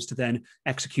credentials to then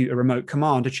execute a remote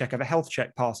command to check if a health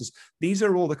check passes? These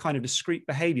are all the kind of discrete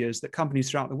behaviors that companies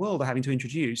throughout the world are having to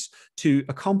introduce to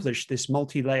accomplish this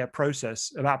multi-layer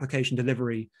process of application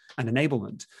delivery and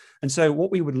enablement. And so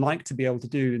what we would like to be able to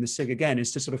do in the SIG again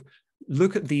is to sort of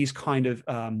look at these kind of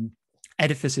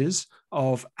edifices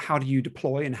of how do you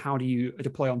deploy and how do you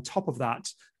deploy on top of that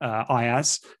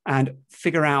IaaS, and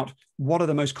figure out what are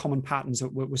the most common patterns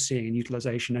that we're seeing in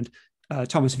utilization. And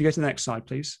Thomas, if you go to the next slide,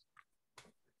 please,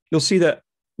 you'll see that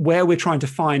where we're trying to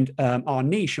find our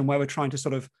niche and where we're trying to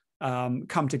sort of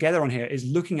come together on here is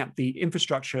looking at the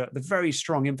infrastructure, the very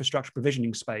strong infrastructure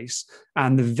provisioning space,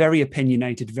 and the very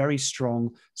opinionated, very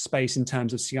strong space in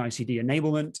terms of CI/CD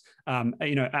enablement.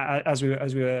 As we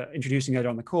were introducing earlier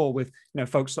on the call with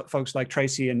folks like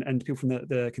Tracy and people from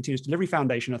the Continuous Delivery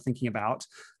Foundation are thinking about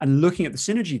and looking at the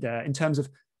synergy there in terms of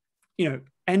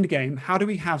end game, how do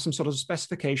we have some sort of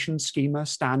specification, schema,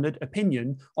 standard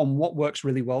opinion on what works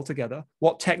really well together,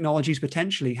 what technologies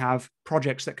potentially have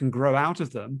projects that can grow out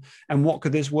of them, and what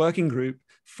could this working group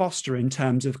foster in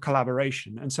terms of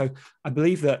collaboration? And so I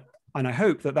believe that, and I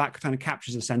hope that that kind of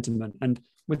captures the sentiment. And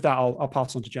with that, I'll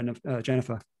pass on to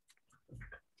Jennifer.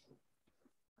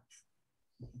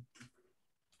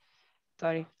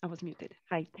 Sorry, I was muted.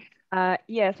 Hi.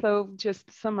 Yeah, so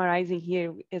just summarizing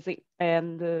here is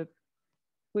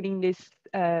putting this,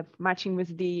 matching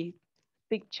with the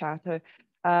SIG charter,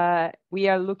 we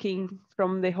are looking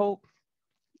from the whole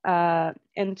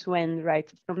end-to-end,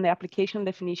 right? From the application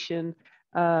definition,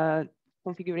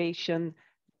 configuration,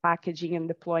 packaging and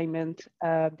deployment,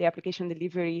 the application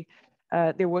delivery,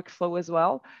 the workflow as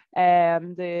well.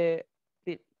 And I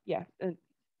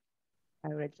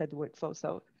already said the workflow,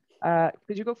 so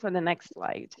could you go for the next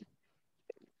slide?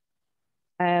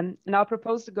 And our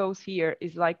proposed goals here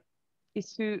is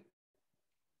to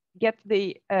get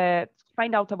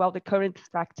find out about the current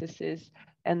practices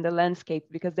and the landscape,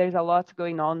 because there's a lot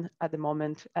going on at the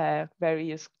moment,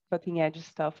 various cutting edge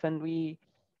stuff, and we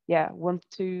want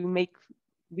to make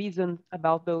reason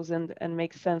about those and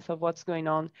make sense of what's going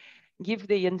on, give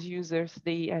the end users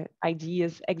the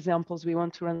ideas, examples. We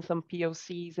want to run some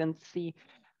POCs and see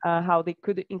how they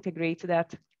could integrate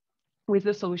that with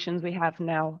the solutions we have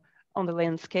now on the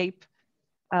landscape.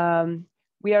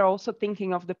 We are also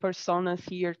thinking of the personas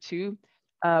here too.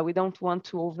 We don't want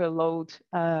to overload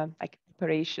like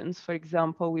operations, for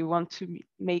example. We want to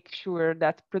make sure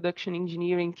that production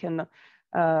engineering can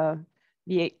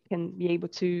be able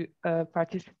to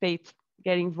participate,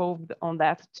 get involved on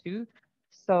that too.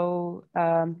 So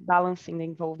balancing the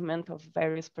involvement of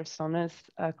various personas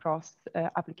across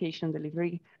application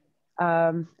delivery,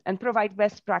 and provide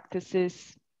best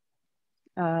practices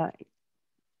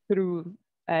through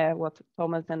what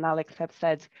Thomas and Alex have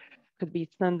said. Could be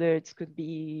standards, could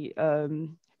be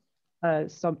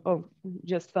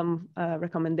just some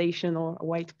recommendation or a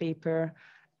white paper.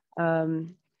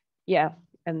 And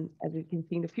as you can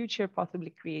see in the future,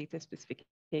 possibly create a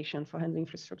specification for handling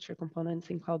infrastructure components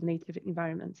in cloud native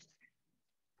environments.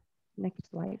 Next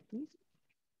slide, please.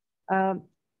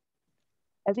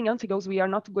 As in Antigos, we are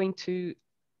not going to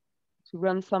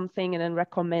run something and then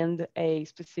recommend a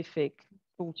specific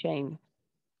tool chain.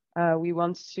 We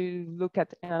want to look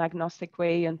at in an agnostic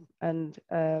way and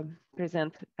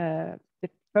present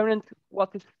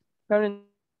what is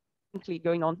currently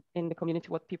going on in the community,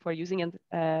 what people are using, and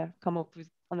come up with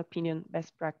an opinion,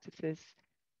 best practices.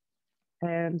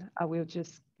 And I will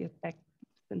just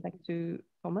send back to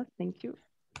Thomas. Thank you.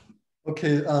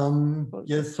 Okay.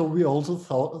 Yes. So we also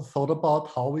thought about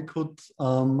how we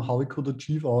could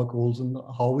achieve our goals and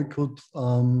how we could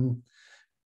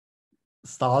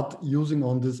start using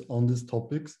on these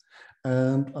topics.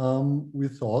 And we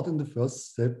thought in the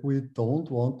first step we don't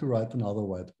want to write another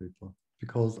white paper,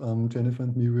 because Jennifer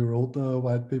and me, we wrote a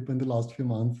white paper in the last few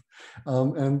months.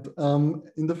 And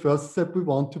in the first step, we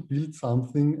want to build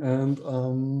something and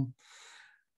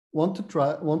want to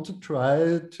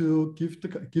try to give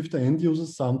the end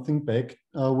users something back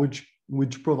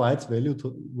which provides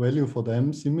value for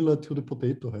them, similar to the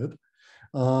potato head.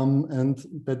 And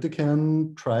that they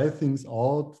can try things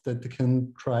out, that they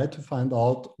can try to find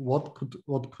out what could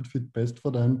fit best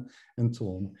for them, and so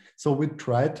on. So we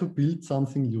try to build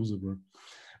something usable.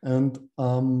 And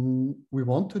we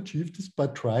want to achieve this by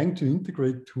trying to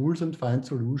integrate tools and find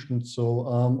solutions. So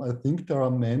I think there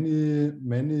are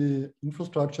many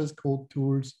infrastructure as code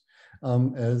tools,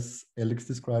 as Alex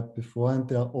described before, and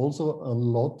there are also a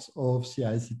lot of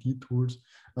CI/CD tools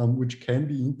which can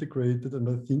be integrated, and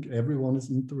I think everyone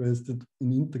is interested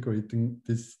in integrating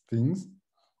these things.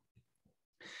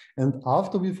 And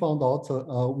after we found out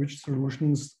which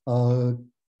solutions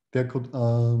there could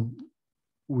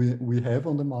we have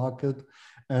on the market,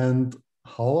 and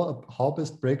how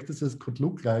best practices could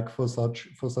look like for such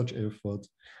efforts.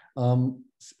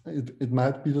 It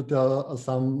might be that there are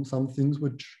some things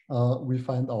which we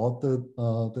find out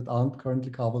that aren't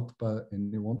currently covered by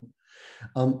anyone.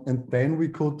 And then we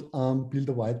could build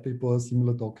a white paper or a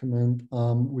similar document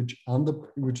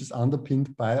which is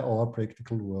underpinned by our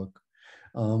practical work.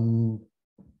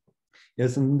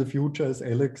 Yes, and in the future, as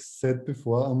Alex said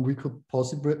before, we could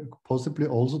possibly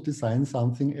also design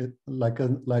something like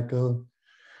a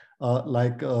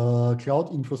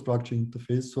cloud infrastructure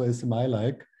interface, so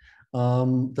SMI-like,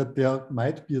 that there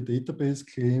might be a database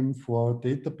claim for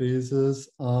databases,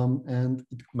 and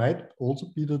it might also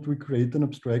be that we create an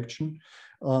abstraction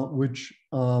which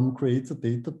creates a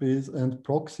database and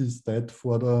proxies that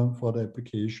for the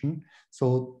application,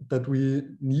 so that we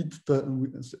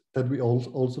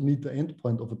also need the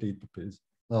endpoint of a database,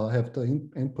 have the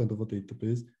endpoint of a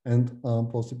database, and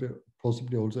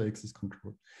possibly also access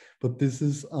control. But this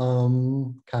is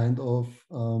kind of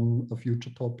a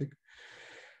future topic.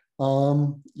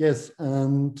 Yes,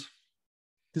 and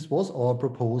this was our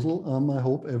proposal. I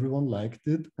hope everyone liked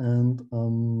it. And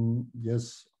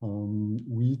yes,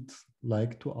 we'd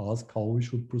like to ask how we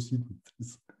should proceed with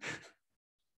this.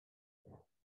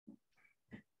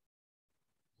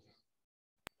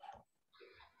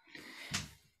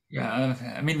 Yeah,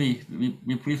 I mean,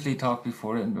 we briefly talked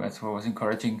before, and that's what was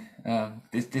encouraging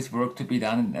this work to be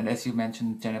done. And as you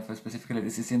mentioned, Jennifer, specifically,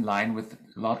 this is in line with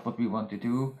a lot what we want to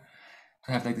do,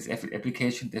 to have like this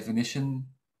application definition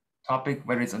topic,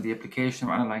 whether it's on the application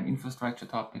or underlying infrastructure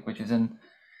topic, which is in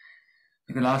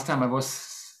the last time I was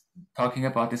talking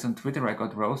about this on Twitter, I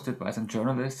got roasted by some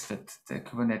journalists that the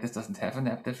Kubernetes doesn't have an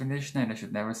app definition, and I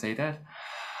should never say that.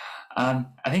 I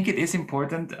think it is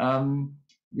important.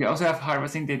 We also have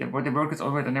harvesting data where the work is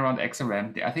already done around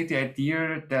XRM. I think the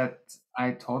idea that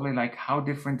I totally like how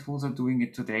different tools are doing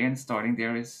it today and starting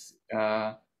there is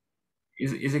a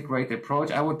great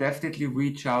approach. I would definitely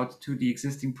reach out to the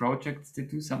existing projects to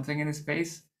do something in the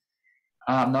space.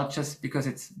 Not just because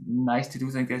it's nice to do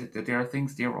something, that there are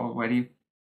things there already.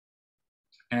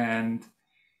 And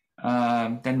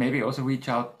then maybe also reach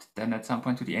out then at some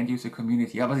point to the end user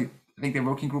community. Obviously, I think the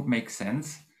working group makes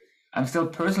sense. I'm still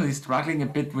personally struggling a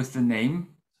bit with the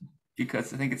name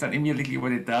because I think it's not immediately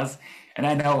what it does. And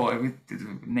I know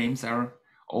names are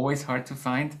always hard to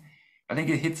find. I think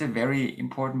it hits a very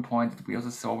important point that we also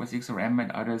saw with XRM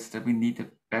and others, that we need a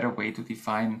better way to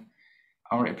define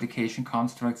our application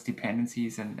constructs,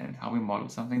 dependencies, and how we model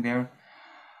something there.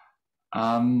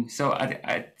 So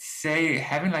I'd say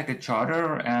having like a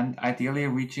charter and ideally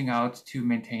reaching out to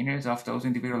maintainers of those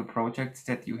individual projects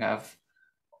that you have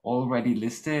already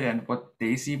listed and what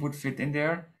they see would fit in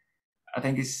there, I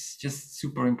think is just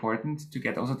super important to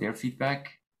get also their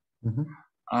feedback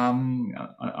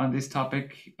on this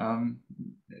topic,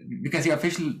 because the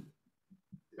official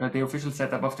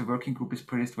setup of the working group is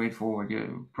pretty straightforward.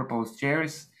 You propose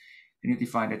chairs, then you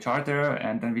define the charter,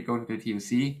 and then we go to the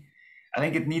TUC. I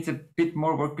think it needs a bit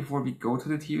more work before we go to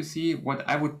the TUC. What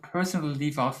I would personally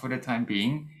leave out for the time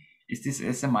being is this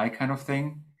SMI kind of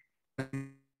thing.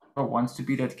 Wants to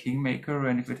be that kingmaker,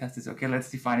 and if it has this, okay, let's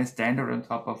define a standard on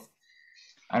top of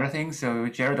other things. So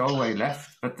Jared already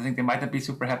left, but I think they might not be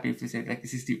super happy if they say like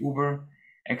this is the Uber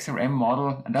XRM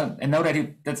model, and know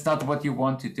that that's not what you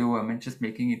want to do. I mean, just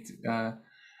making it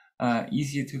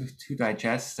easier to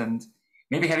digest, and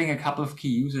maybe having a couple of key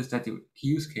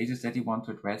use cases that you want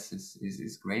to address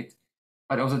is great.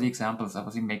 But also the examples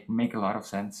obviously make a lot of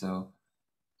sense. So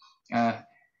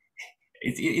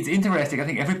it's interesting. I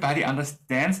think everybody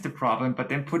understands the problem, but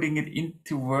then putting it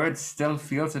into words still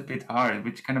feels a bit hard,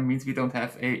 which kind of means we don't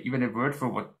have even a word for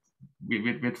what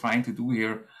we're trying to do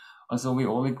here. Also, we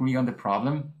all agree on the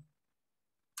problem.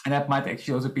 And that might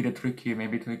actually also be the trick here,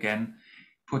 maybe to again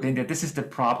put in that this is the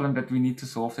problem that we need to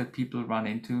solve that people run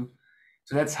into.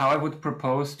 So that's how I would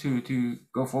propose to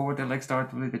go forward and like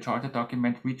start with the charter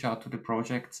document, reach out to the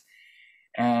projects,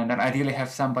 and then ideally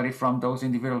have somebody from those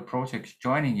individual projects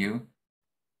joining you.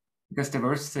 Because the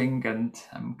worst thing, and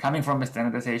I'm coming from a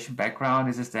standardization background,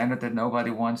 is a standard that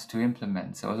nobody wants to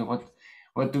implement. So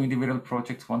what do individual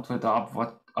projects want to adopt?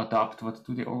 What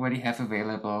do they already have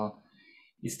available?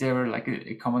 Is there like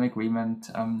a common agreement?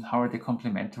 How are they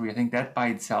complementary? I think that by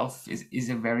itself is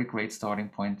a very great starting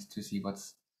point to see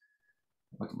what's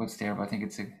there. But I think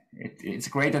it's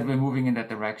great that we're moving in that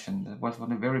direction. That was from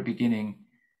the very beginning.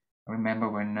 I remember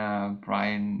when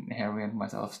Brian, Harry, and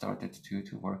myself started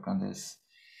to work on this.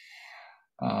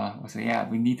 so yeah,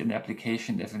 we need an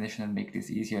application definition and make this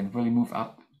easier and really move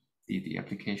up the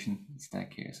application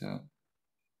stack here. So I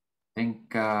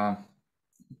think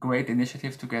great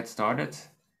initiative to get started.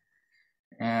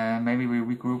 Maybe we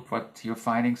regroup what your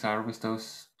findings are with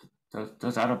those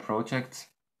other projects.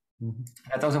 Mm-hmm.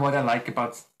 That's also what I like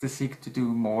about the SIG to do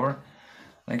more.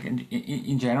 Like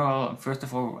in general, first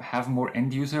of all, have more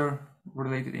end user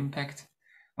related impact.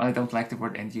 Well, I don't like the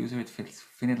word end user. It feels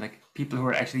like people who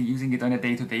are actually using it on a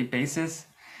day-to-day basis.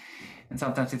 And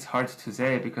sometimes it's hard to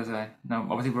say because now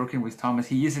I'm obviously working with Thomas.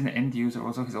 He is an end user.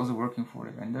 Also, he's also working for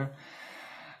a vendor,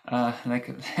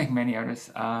 like many others.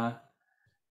 I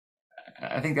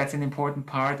think that's an important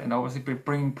part, and obviously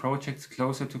bringing projects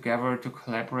closer together to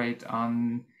collaborate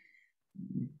on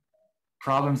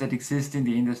problems that exist in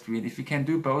the industry. And if we can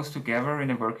do both together in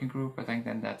a working group, I think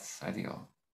then that's ideal.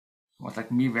 It was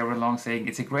like me very long saying,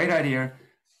 it's a great idea,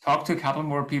 talk to a couple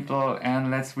more people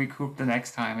and let's regroup the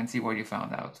next time and see what you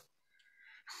found out.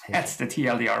 That's the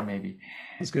TLDR maybe.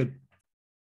 That's good.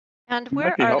 And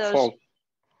where are those?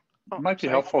 It might be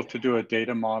helpful to do a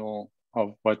data model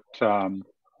of what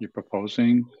you're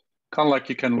proposing. Kind of like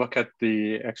you can look at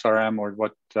the XRM or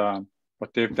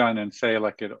what they've done and say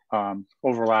like it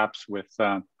overlaps with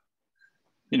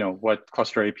what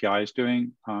Cluster API is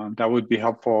doing. That would be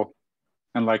helpful.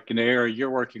 And like in the area you're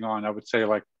working on, I would say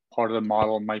like part of the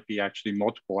model might be actually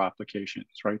multiple applications,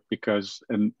 right? Because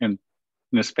in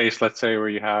a space, let's say where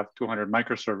you have 200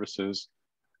 microservices,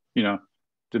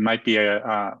 there might be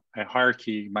a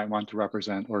hierarchy you might want to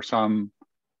represent, or some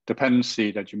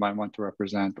dependency that you might want to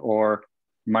represent, or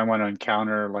you might want to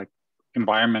encounter like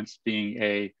environments being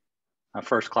a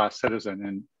first-class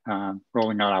citizen and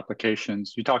rolling out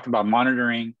applications. You talked about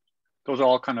monitoring. Those are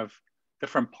all kind of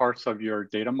different parts of your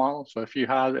data model. So if you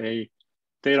have a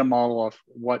data model of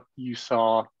what you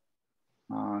saw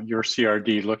your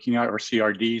CRD looking at or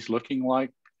CRDs looking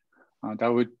like,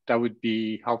 that would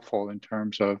be helpful in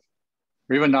terms of,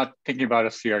 or even not thinking about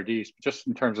as CRDs, but just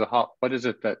in terms of what is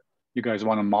it that you guys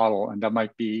want to model, and that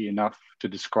might be enough to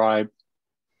describe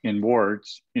in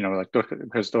words, like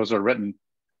because those are written,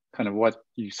 kind of what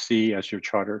you see as your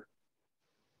charter.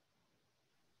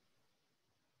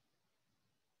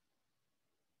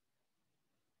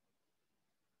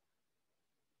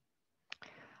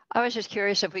 I was just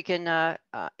curious if we can,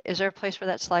 is there a place for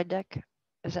that slide deck?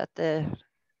 Is that the?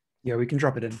 Yeah, we can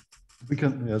drop it in. We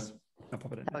can, yes. I'll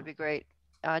pop it in. That would be great.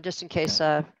 Just in case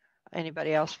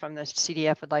anybody else from the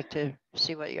CDF would like to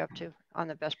see what you're up to on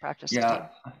the best practices team.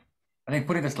 I think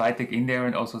putting the slide deck in there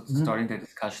and also starting the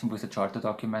discussion with the charter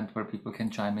document where people can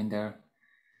chime in there.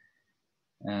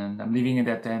 And I'm leaving it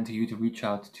at the end to you to reach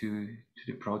out to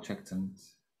the projects and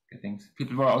get things.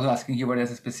 People were also asking here whether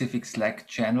there's a specific Slack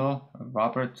channel.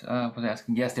 Robert was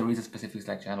asking, yes, there is a specific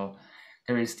Slack channel.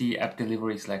 There is the App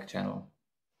Delivery Slack channel.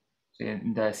 So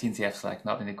in the CNCF Slack,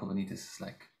 not in the Kubernetes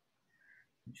Slack,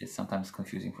 which is sometimes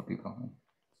confusing for people.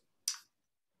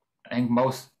 I think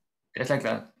it's like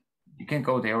that. You can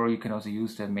go there, or you can also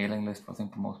use the mailing list. I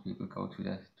think most people go to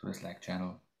the Slack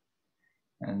channel.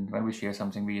 And when we share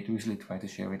something, we usually try to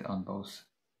share it on both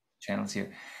channels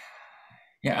here.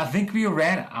 Yeah, I think we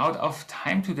ran out of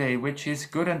time today, which is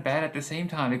good and bad at the same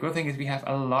time. The good thing is we have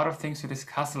a lot of things to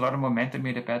discuss, a lot of momentum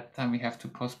here. The bad time we have to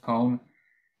postpone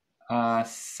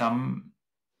some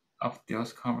of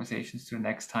those conversations to the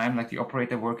next time, like the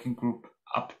operator working group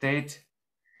update.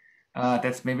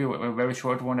 That's maybe a very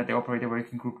short one that the operator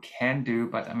working group can do,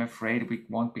 but I'm afraid we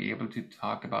won't be able to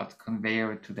talk about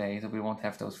Conveyor today, so we won't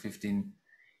have those 15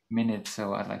 minutes.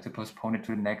 So I'd like to postpone it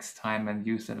to the next time and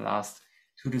use the last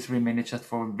 2 to 3 minutes just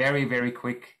for a very, very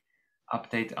quick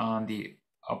update on the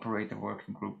operator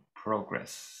working group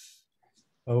progress.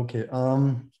 Okay.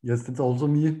 Yes, that's also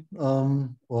me,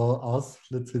 or us,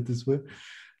 let's say it this way.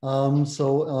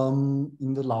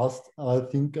 In the last, I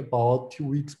think about 2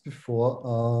 weeks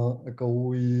ago,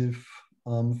 we've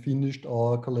finished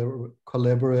our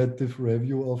collaborative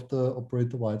review of the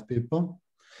operator white paper.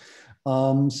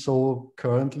 So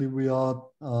currently we are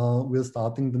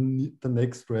starting the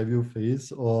next review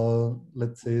phase, or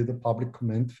let's say the public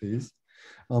comment phase.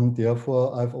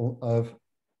 Therefore,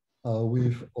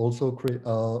 we've also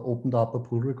opened up a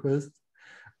pull request,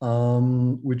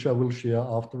 which I will share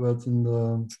afterwards in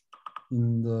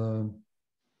the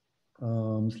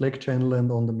Slack channel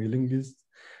and on the mailing list.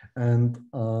 And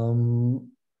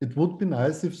it would be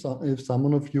nice if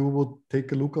someone of you would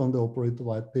take a look on the operator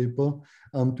white paper,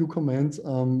 do comments.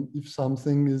 If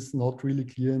something is not really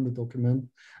clear in the document,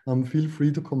 feel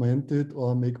free to comment it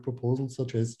or make proposals,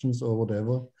 suggestions, or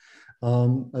whatever.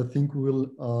 I think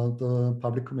the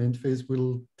public comment phase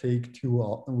will take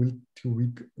 2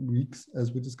 weeks,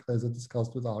 as I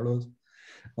discussed with Alois,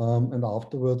 and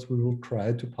afterwards we will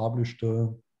try to publish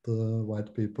the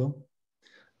white paper.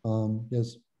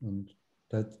 Yes, and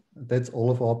that's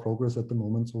all of our progress at the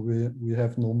moment. So we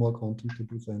have no more content to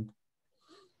present.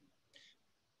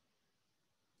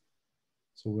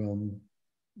 So we're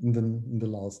in the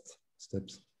last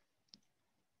steps.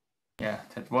 Yeah,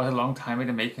 that was a long time in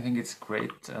the making. I think it's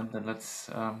great. And then let's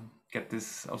get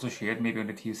this also shared maybe on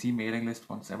the TUC mailing list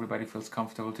once everybody feels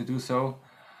comfortable to do so.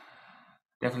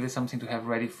 Definitely something to have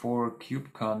ready for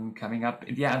KubeCon coming up.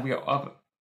 Yeah, we are up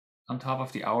on top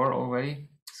of the hour already.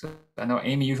 So I know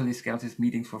Amy usually schedules these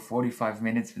meetings for 45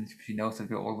 minutes when she knows that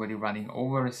we're already running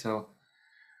over. So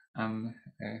I'm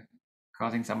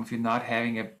causing some of you not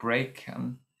having a break.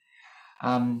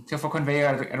 So for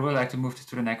Conveyor, I would like to move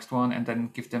to the next one and then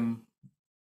give them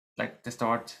like to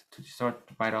start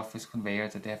right off with Conveyor,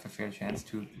 that they have a fair chance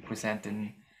to present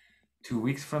in 2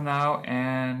 weeks from now.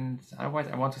 And otherwise,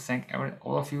 I want to thank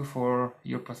all of you for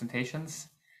your presentations.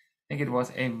 I think it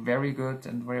was a very good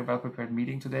and very well prepared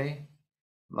meeting today.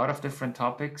 A lot of different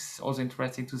topics. Also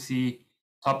interesting to see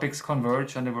topics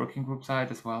converge on the working group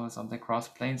side as well as on the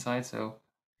cross-plane side. So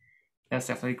that's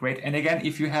definitely great. And again,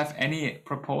 if you have any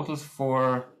proposals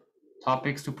for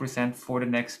topics to present for the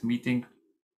next meeting,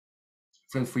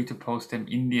 feel free to post them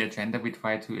in the agenda. We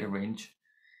try to arrange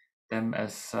them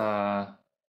as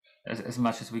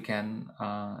much as we can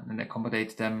and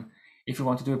accommodate them. If you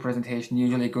want to do a presentation,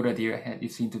 usually a good idea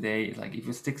you've seen today is like if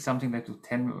you stick something like to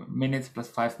 10 minutes plus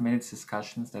 5 minutes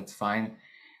discussions, that's fine.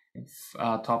 If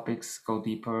topics go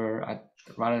deeper, I'd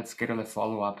rather schedule a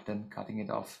follow-up than cutting it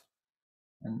off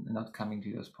and not coming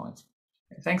to those points.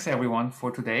 Thanks everyone for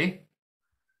today,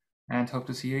 and hope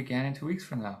to see you again in 2 weeks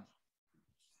from now.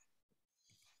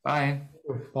 Bye.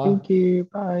 Bye. Thank you.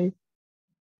 Bye.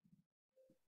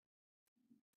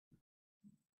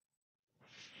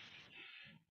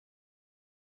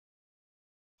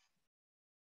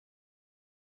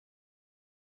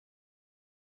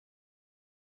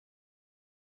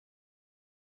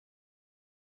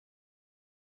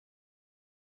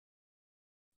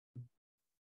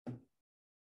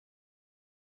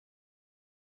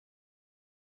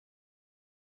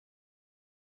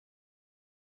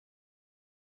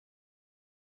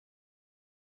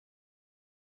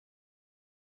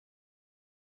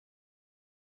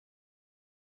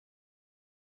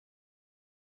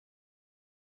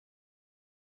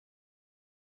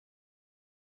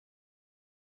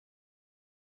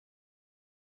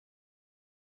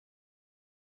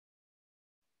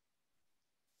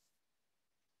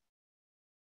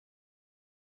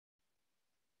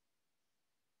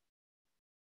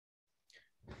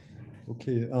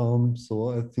 Okay, so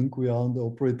I think we are on the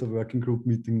operator working group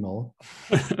meeting now.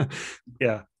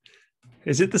 Yeah.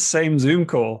 Is it the same Zoom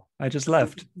call? I just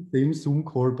left. Same Zoom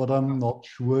call, but I'm not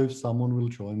sure if someone will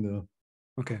join there.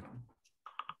 Okay.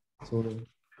 So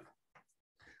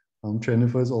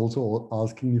Jennifer is also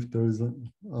asking if there is a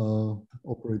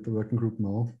operator working group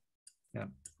now. Yeah.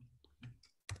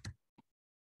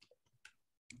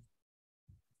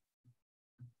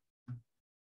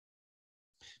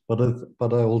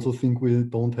 But I also think we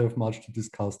don't have much to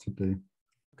discuss today.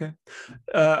 Okay.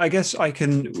 I guess I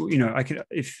can,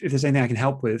 if there's anything I can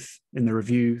help with in the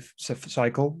review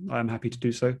cycle, I'm happy to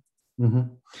do so.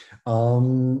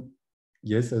 Mm-hmm.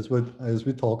 Yes, as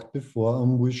we talked before,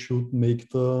 we should make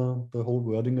the whole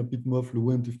wording a bit more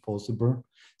fluent if possible.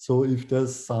 So if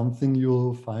there's something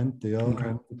you'll find there,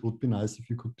 okay. It would be nice if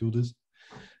you could do this.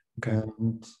 Okay.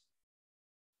 And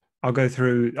I'll go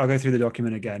through the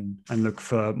document again and look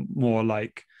for more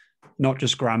like not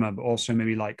just grammar, but also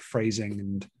maybe like phrasing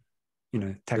and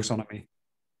taxonomy.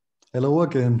 Hello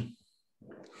again.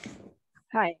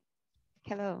 Hi.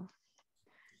 Hello.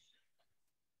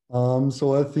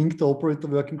 So I think the operator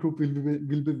working group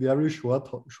will be very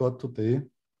short today.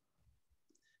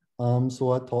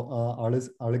 So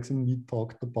Alex and me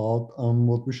talked about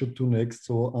what we should do next.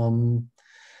 So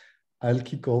I'll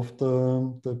kick off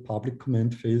the public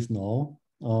comment phase now,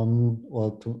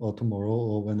 or tomorrow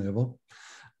or whenever.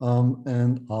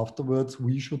 And afterwards,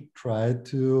 we should try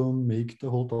to make the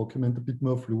whole document a bit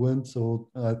more fluent. So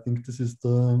I think this is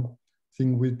the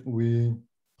thing we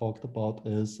talked about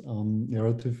as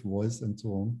narrative voice and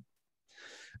so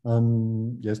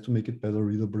on. Yes, to make it better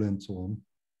readable and so on.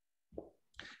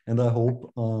 And I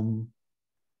hope,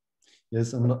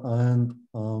 yes, and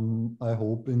I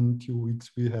hope in 2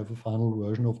 weeks we have a final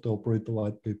version of the operator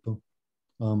white paper,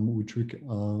 which we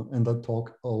and I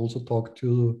also talked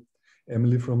to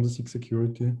Emily from the SIG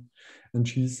Security, and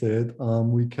she said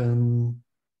we can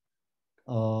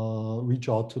reach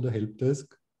out to the help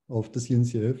desk of the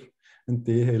CNCF, and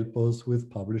they help us with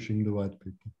publishing the white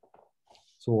paper.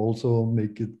 So also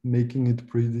making it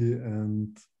pretty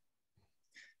and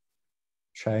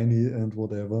shiny and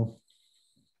whatever.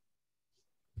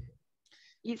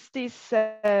 Is this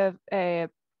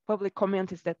public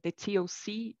comment, is that the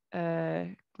TOC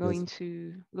going Yes.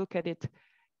 to look at it?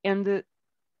 And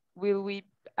will we,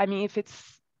 I mean, if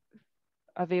it's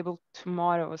available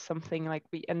tomorrow or something, like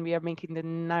we are making the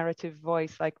narrative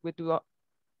voice, like we do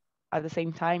at the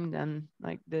same time, then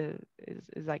like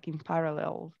is like in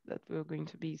parallel that we're going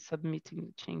to be submitting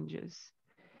the changes?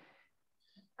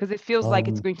 Because it feels like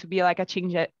it's going to be like a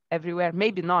change everywhere.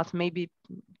 Maybe not, maybe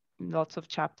lots of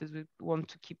chapters we want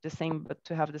to keep the same, but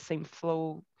to have the same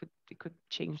flow, it could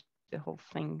change the whole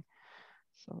thing.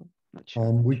 So not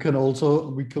sure. We could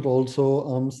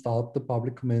also start the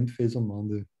public comment phase on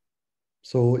Monday.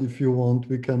 So if you want,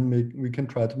 we can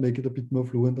try to make it a bit more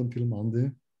fluent until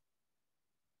Monday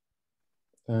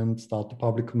and start the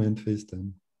public comment phase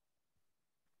then.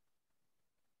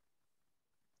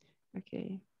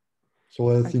 Okay. So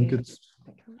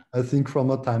I think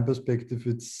from a time perspective,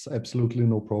 it's absolutely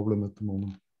no problem at the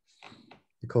moment,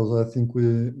 because I think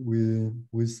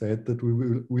we said that we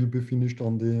will be finished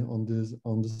on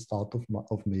the start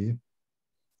of May,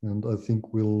 and I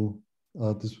think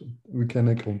we can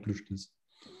accomplish this.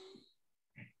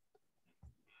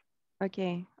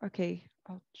 Okay.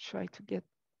 I'll try to get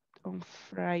on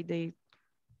Friday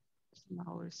some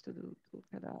hours to look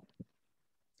at that.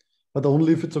 But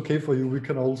only if it's okay for you. We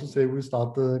can also say we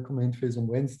start the comment phase on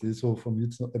Wednesday. So for me,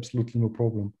 it's absolutely no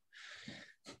problem.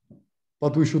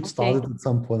 But we should start it at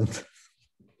some point.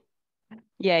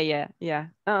 Yeah.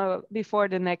 Before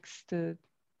the next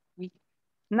week.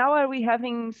 Now are we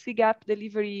having SIG App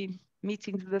Delivery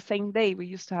meetings the same day? We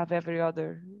used to have every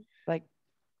other, like,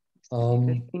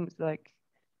 things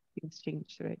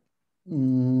changed, right?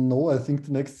 No, I think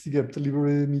the next SIG App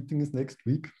Delivery meeting is next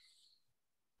week.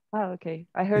 Oh, okay.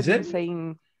 I heard you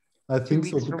saying I 2 think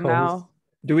weeks so, from now.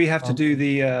 Do we have to do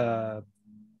the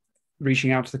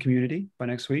reaching out to the community by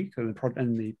next week and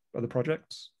the other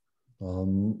projects?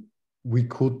 We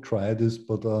could try this,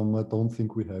 but I don't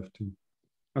think we have to.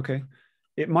 Okay.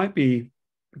 It might be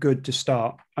good to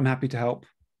start. I'm happy to help.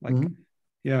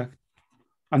 Yeah.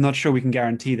 I'm not sure we can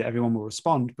guarantee that everyone will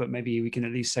respond, but maybe we can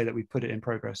at least say that we put it in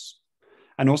progress.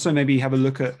 And also maybe have a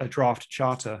look at a draft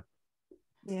charter.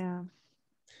 Yeah.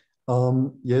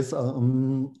 Yes,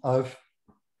 I've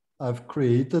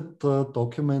created the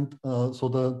document, so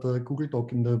the Google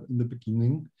Doc in the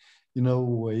beginning, in a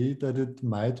way that it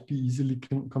might be easily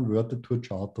converted to a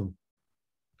charter.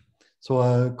 So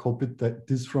I copied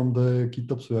this from the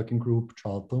GitHub working group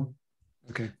charter.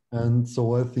 Okay. And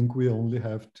so I think we only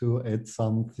have to add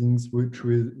some things which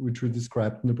we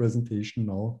described in the presentation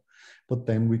now, but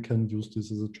then we can use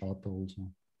this as a charter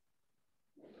also.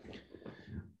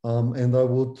 And I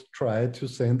would try to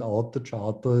send out the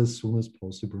charter as soon as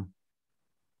possible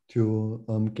to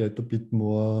get a bit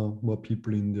more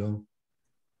people in there.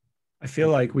 I feel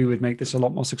like we would make this a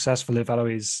lot more successful if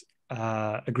Alois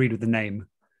agreed with the name.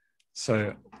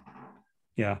 So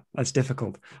yeah, that's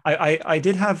difficult. I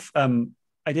did have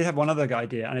one other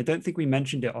idea, and I don't think we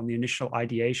mentioned it on the initial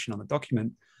ideation on the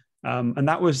document, and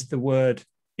that was the word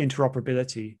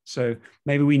interoperability. So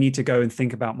maybe we need to go and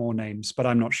think about more names, but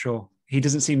I'm not sure. He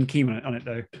doesn't seem keen on it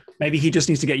though. Maybe he just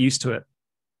needs to get used to it.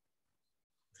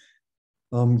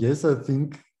 Yes, I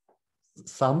think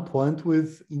some point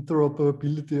with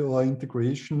interoperability or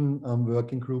integration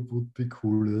working group would be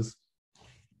cool. Yes.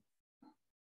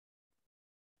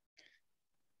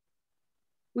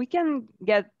 We can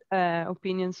get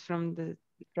opinions from the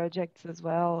projects as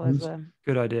well as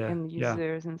good idea and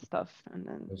users and stuff, and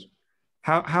then.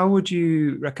 How would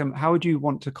you recommend? How would you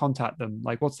want to contact them?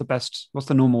 Like, what's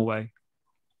the normal way?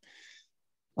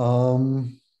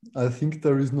 I think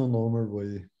there is no normal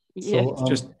way. Yeah. So it's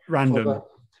just random.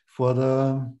 For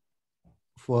the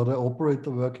operator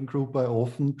working group, I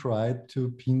often try to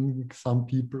ping some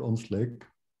people on Slack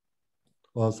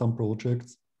or some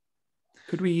projects.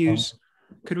 Could we use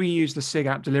the SIG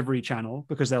App Delivery channel,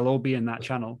 because they'll all be in that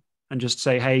channel, and just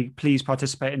say, hey, please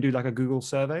participate, and do like a Google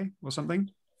survey or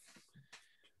something?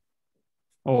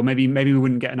 Or maybe we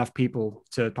wouldn't get enough people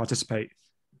to participate.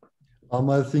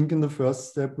 I think in the first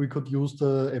step we could use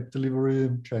the App Delivery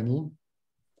channel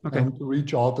to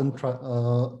reach out and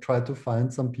try to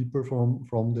find some people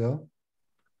from there.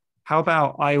 How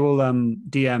about I will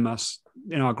DM us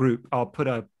in our group. I'll put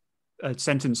a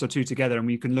sentence or two together, and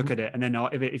we can look at it. And then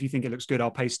if you think it looks good,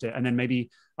 I'll paste it. And then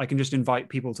maybe I can just invite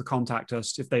people to contact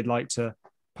us if they'd like to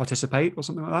participate or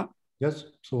something like that. Yes,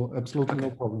 so absolutely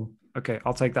no problem. Okay,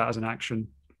 I'll take that as an action.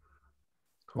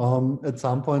 At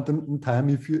some point in time,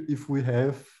 if we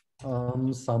have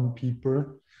some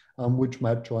people which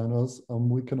might join us,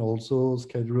 we can also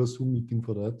schedule a Zoom meeting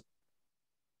for that.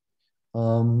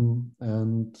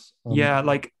 Yeah,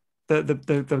 like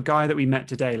the guy that we met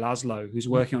today, Laszlo, who's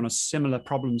working on a similar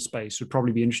problem space, would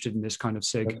probably be interested in this kind of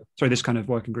SIG. Sorry, this kind of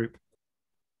working group.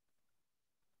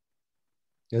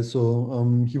 Yeah,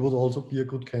 so he would also be a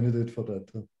good candidate for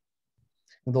that.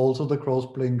 And also the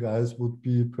cross-playing guys would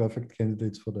be perfect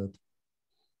candidates for that.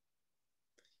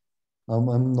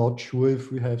 I'm not sure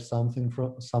if we have someone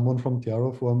from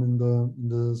Terraform in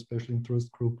the special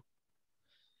interest group,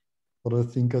 but I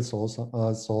think I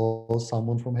saw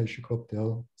someone from HashiCorp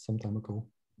there some time ago.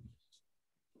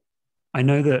 I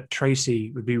know that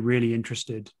Tracy would be really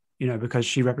interested, because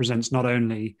she represents not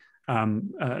only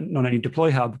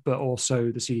Deploy Hub but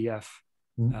also the CDF.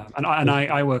 And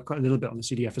I work a little bit on the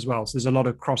CDF as well, so there's a lot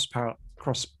of cross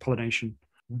pollination.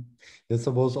 Yes,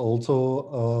 I was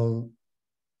also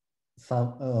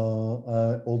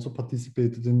I also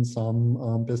participated in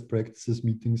some best practices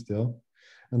meetings there,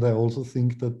 and I also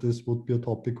think that this would be a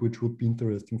topic which would be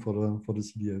interesting for the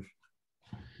CDF.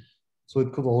 So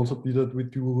it could also be that we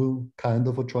do kind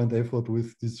of a joint effort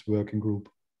with this working group.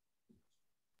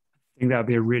 I think that would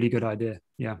be a really good idea.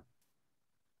 Yeah.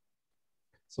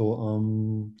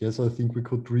 So yes, I think we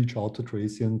could reach out to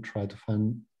Tracy and try to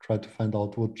find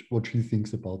out what she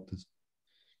thinks about this.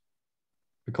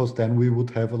 Because then we would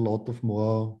have a lot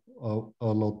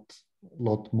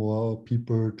more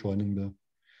people joining there.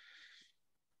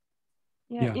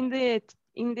 Yeah. In the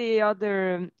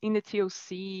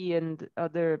TOC and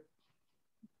other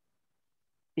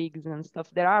SIGs and stuff,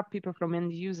 there are people from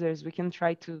end users. We can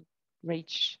try to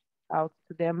reach out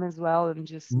to them as well and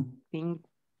just ping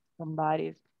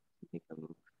somebody to take a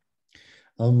look.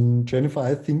 Jennifer,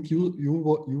 I think you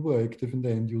were active in the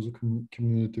end user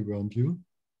community, weren't you?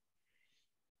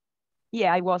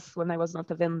 Yeah, I was when I was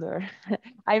not a vendor.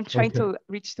 I'm trying to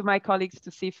reach to my colleagues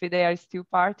to see if they are still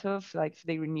part of, like if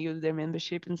they renewed their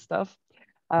membership and stuff.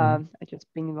 I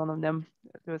just pinged one of them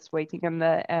that was waiting, and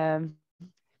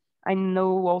I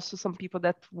know also some people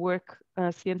that work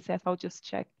CNCF. I'll just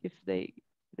check if they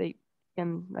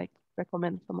can like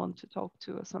recommend someone to talk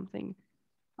to or something.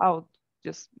 I'll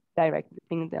just directly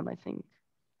ping them. I think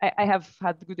I have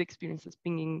had good experiences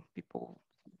pinging people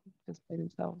just by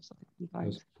themselves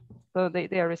sometimes. Yes. So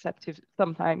they are receptive.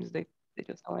 Sometimes they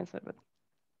just don't answer, but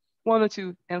one or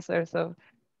two answer. So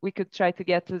we could try to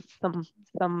get to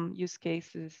some use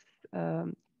cases.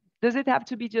 Does it have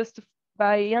to be just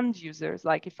by end users?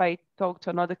 Like if I talk to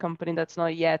another company that's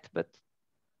not yet, but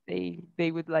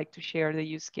they would like to share the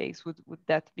use case, would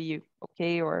that be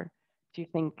okay, or do you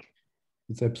think?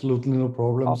 It's absolutely no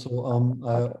problem.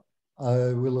 So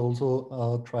I will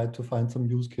also try to find some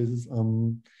use cases.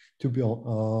 To be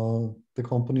the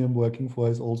company I'm working for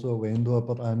is also a vendor,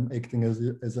 but I'm acting as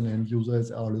an end user,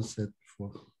 as Alice said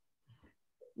before.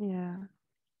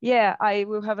 Yeah. I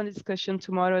will have a discussion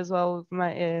tomorrow as well with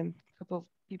my couple of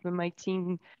people in my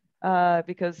team,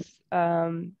 because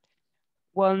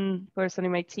one person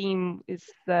in my team is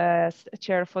a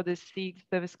chair for the SIG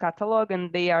service catalog,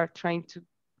 and they are trying to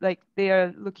they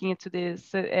are looking into this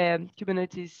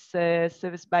Kubernetes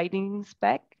service binding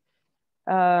spec.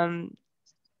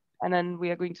 And then we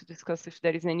are going to discuss if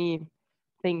there is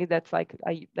anything that's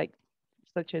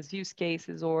such as use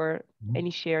cases or any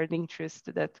shared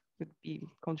interest that could be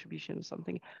contribution or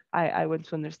something. I want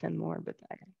to understand more, but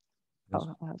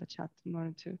I'll have a chat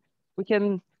tomorrow too. We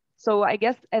can, so I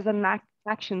guess as an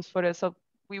actions for us, so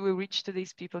we will reach to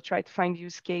these people, try to find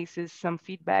use cases, some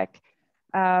feedback.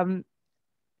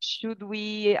 Should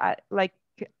we, like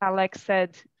Alex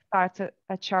said, start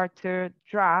a charter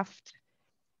draft?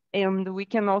 And we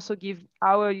can also give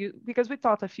because we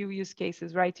thought a few use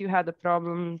cases, right? You had a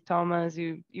problem, Thomas,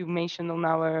 you mentioned on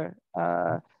our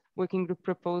working group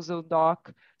proposal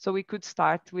doc. So we could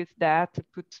start with that to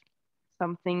put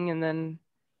something and then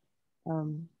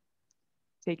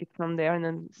take it from there and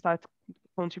then start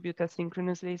contribute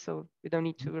asynchronously. So we don't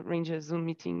need to arrange a Zoom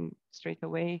meeting straight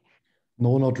away.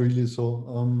 No, not really.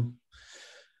 So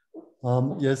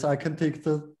yes, I can take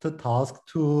the task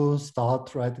to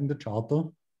start writing the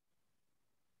charter.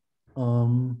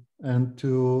 And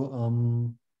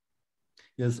to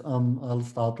I'll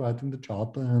start writing the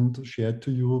charter and share it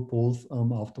to you both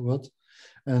afterwards.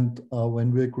 And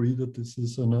when we agree that this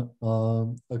is a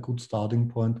good starting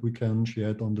point, we can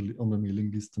share it on the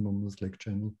mailing list and on the Slack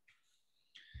channel.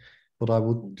 But I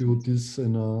would do this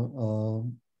in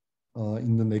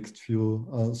the next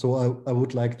few. So I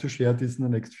would like to share this in the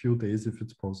next few days if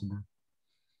it's possible.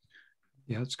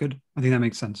 Yeah, that's good. I think that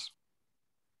makes sense.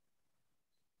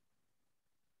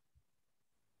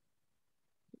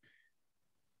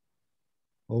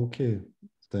 Okay,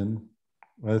 then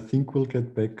I think we'll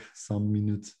get back some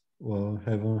minutes or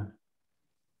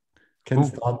can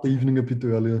start the evening a bit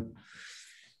earlier.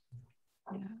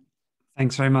 Yeah.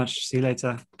 Thanks very much. See you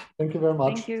later. Thank you very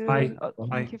much. Thank you. Bye.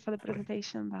 Thank you for the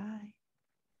presentation. Bye.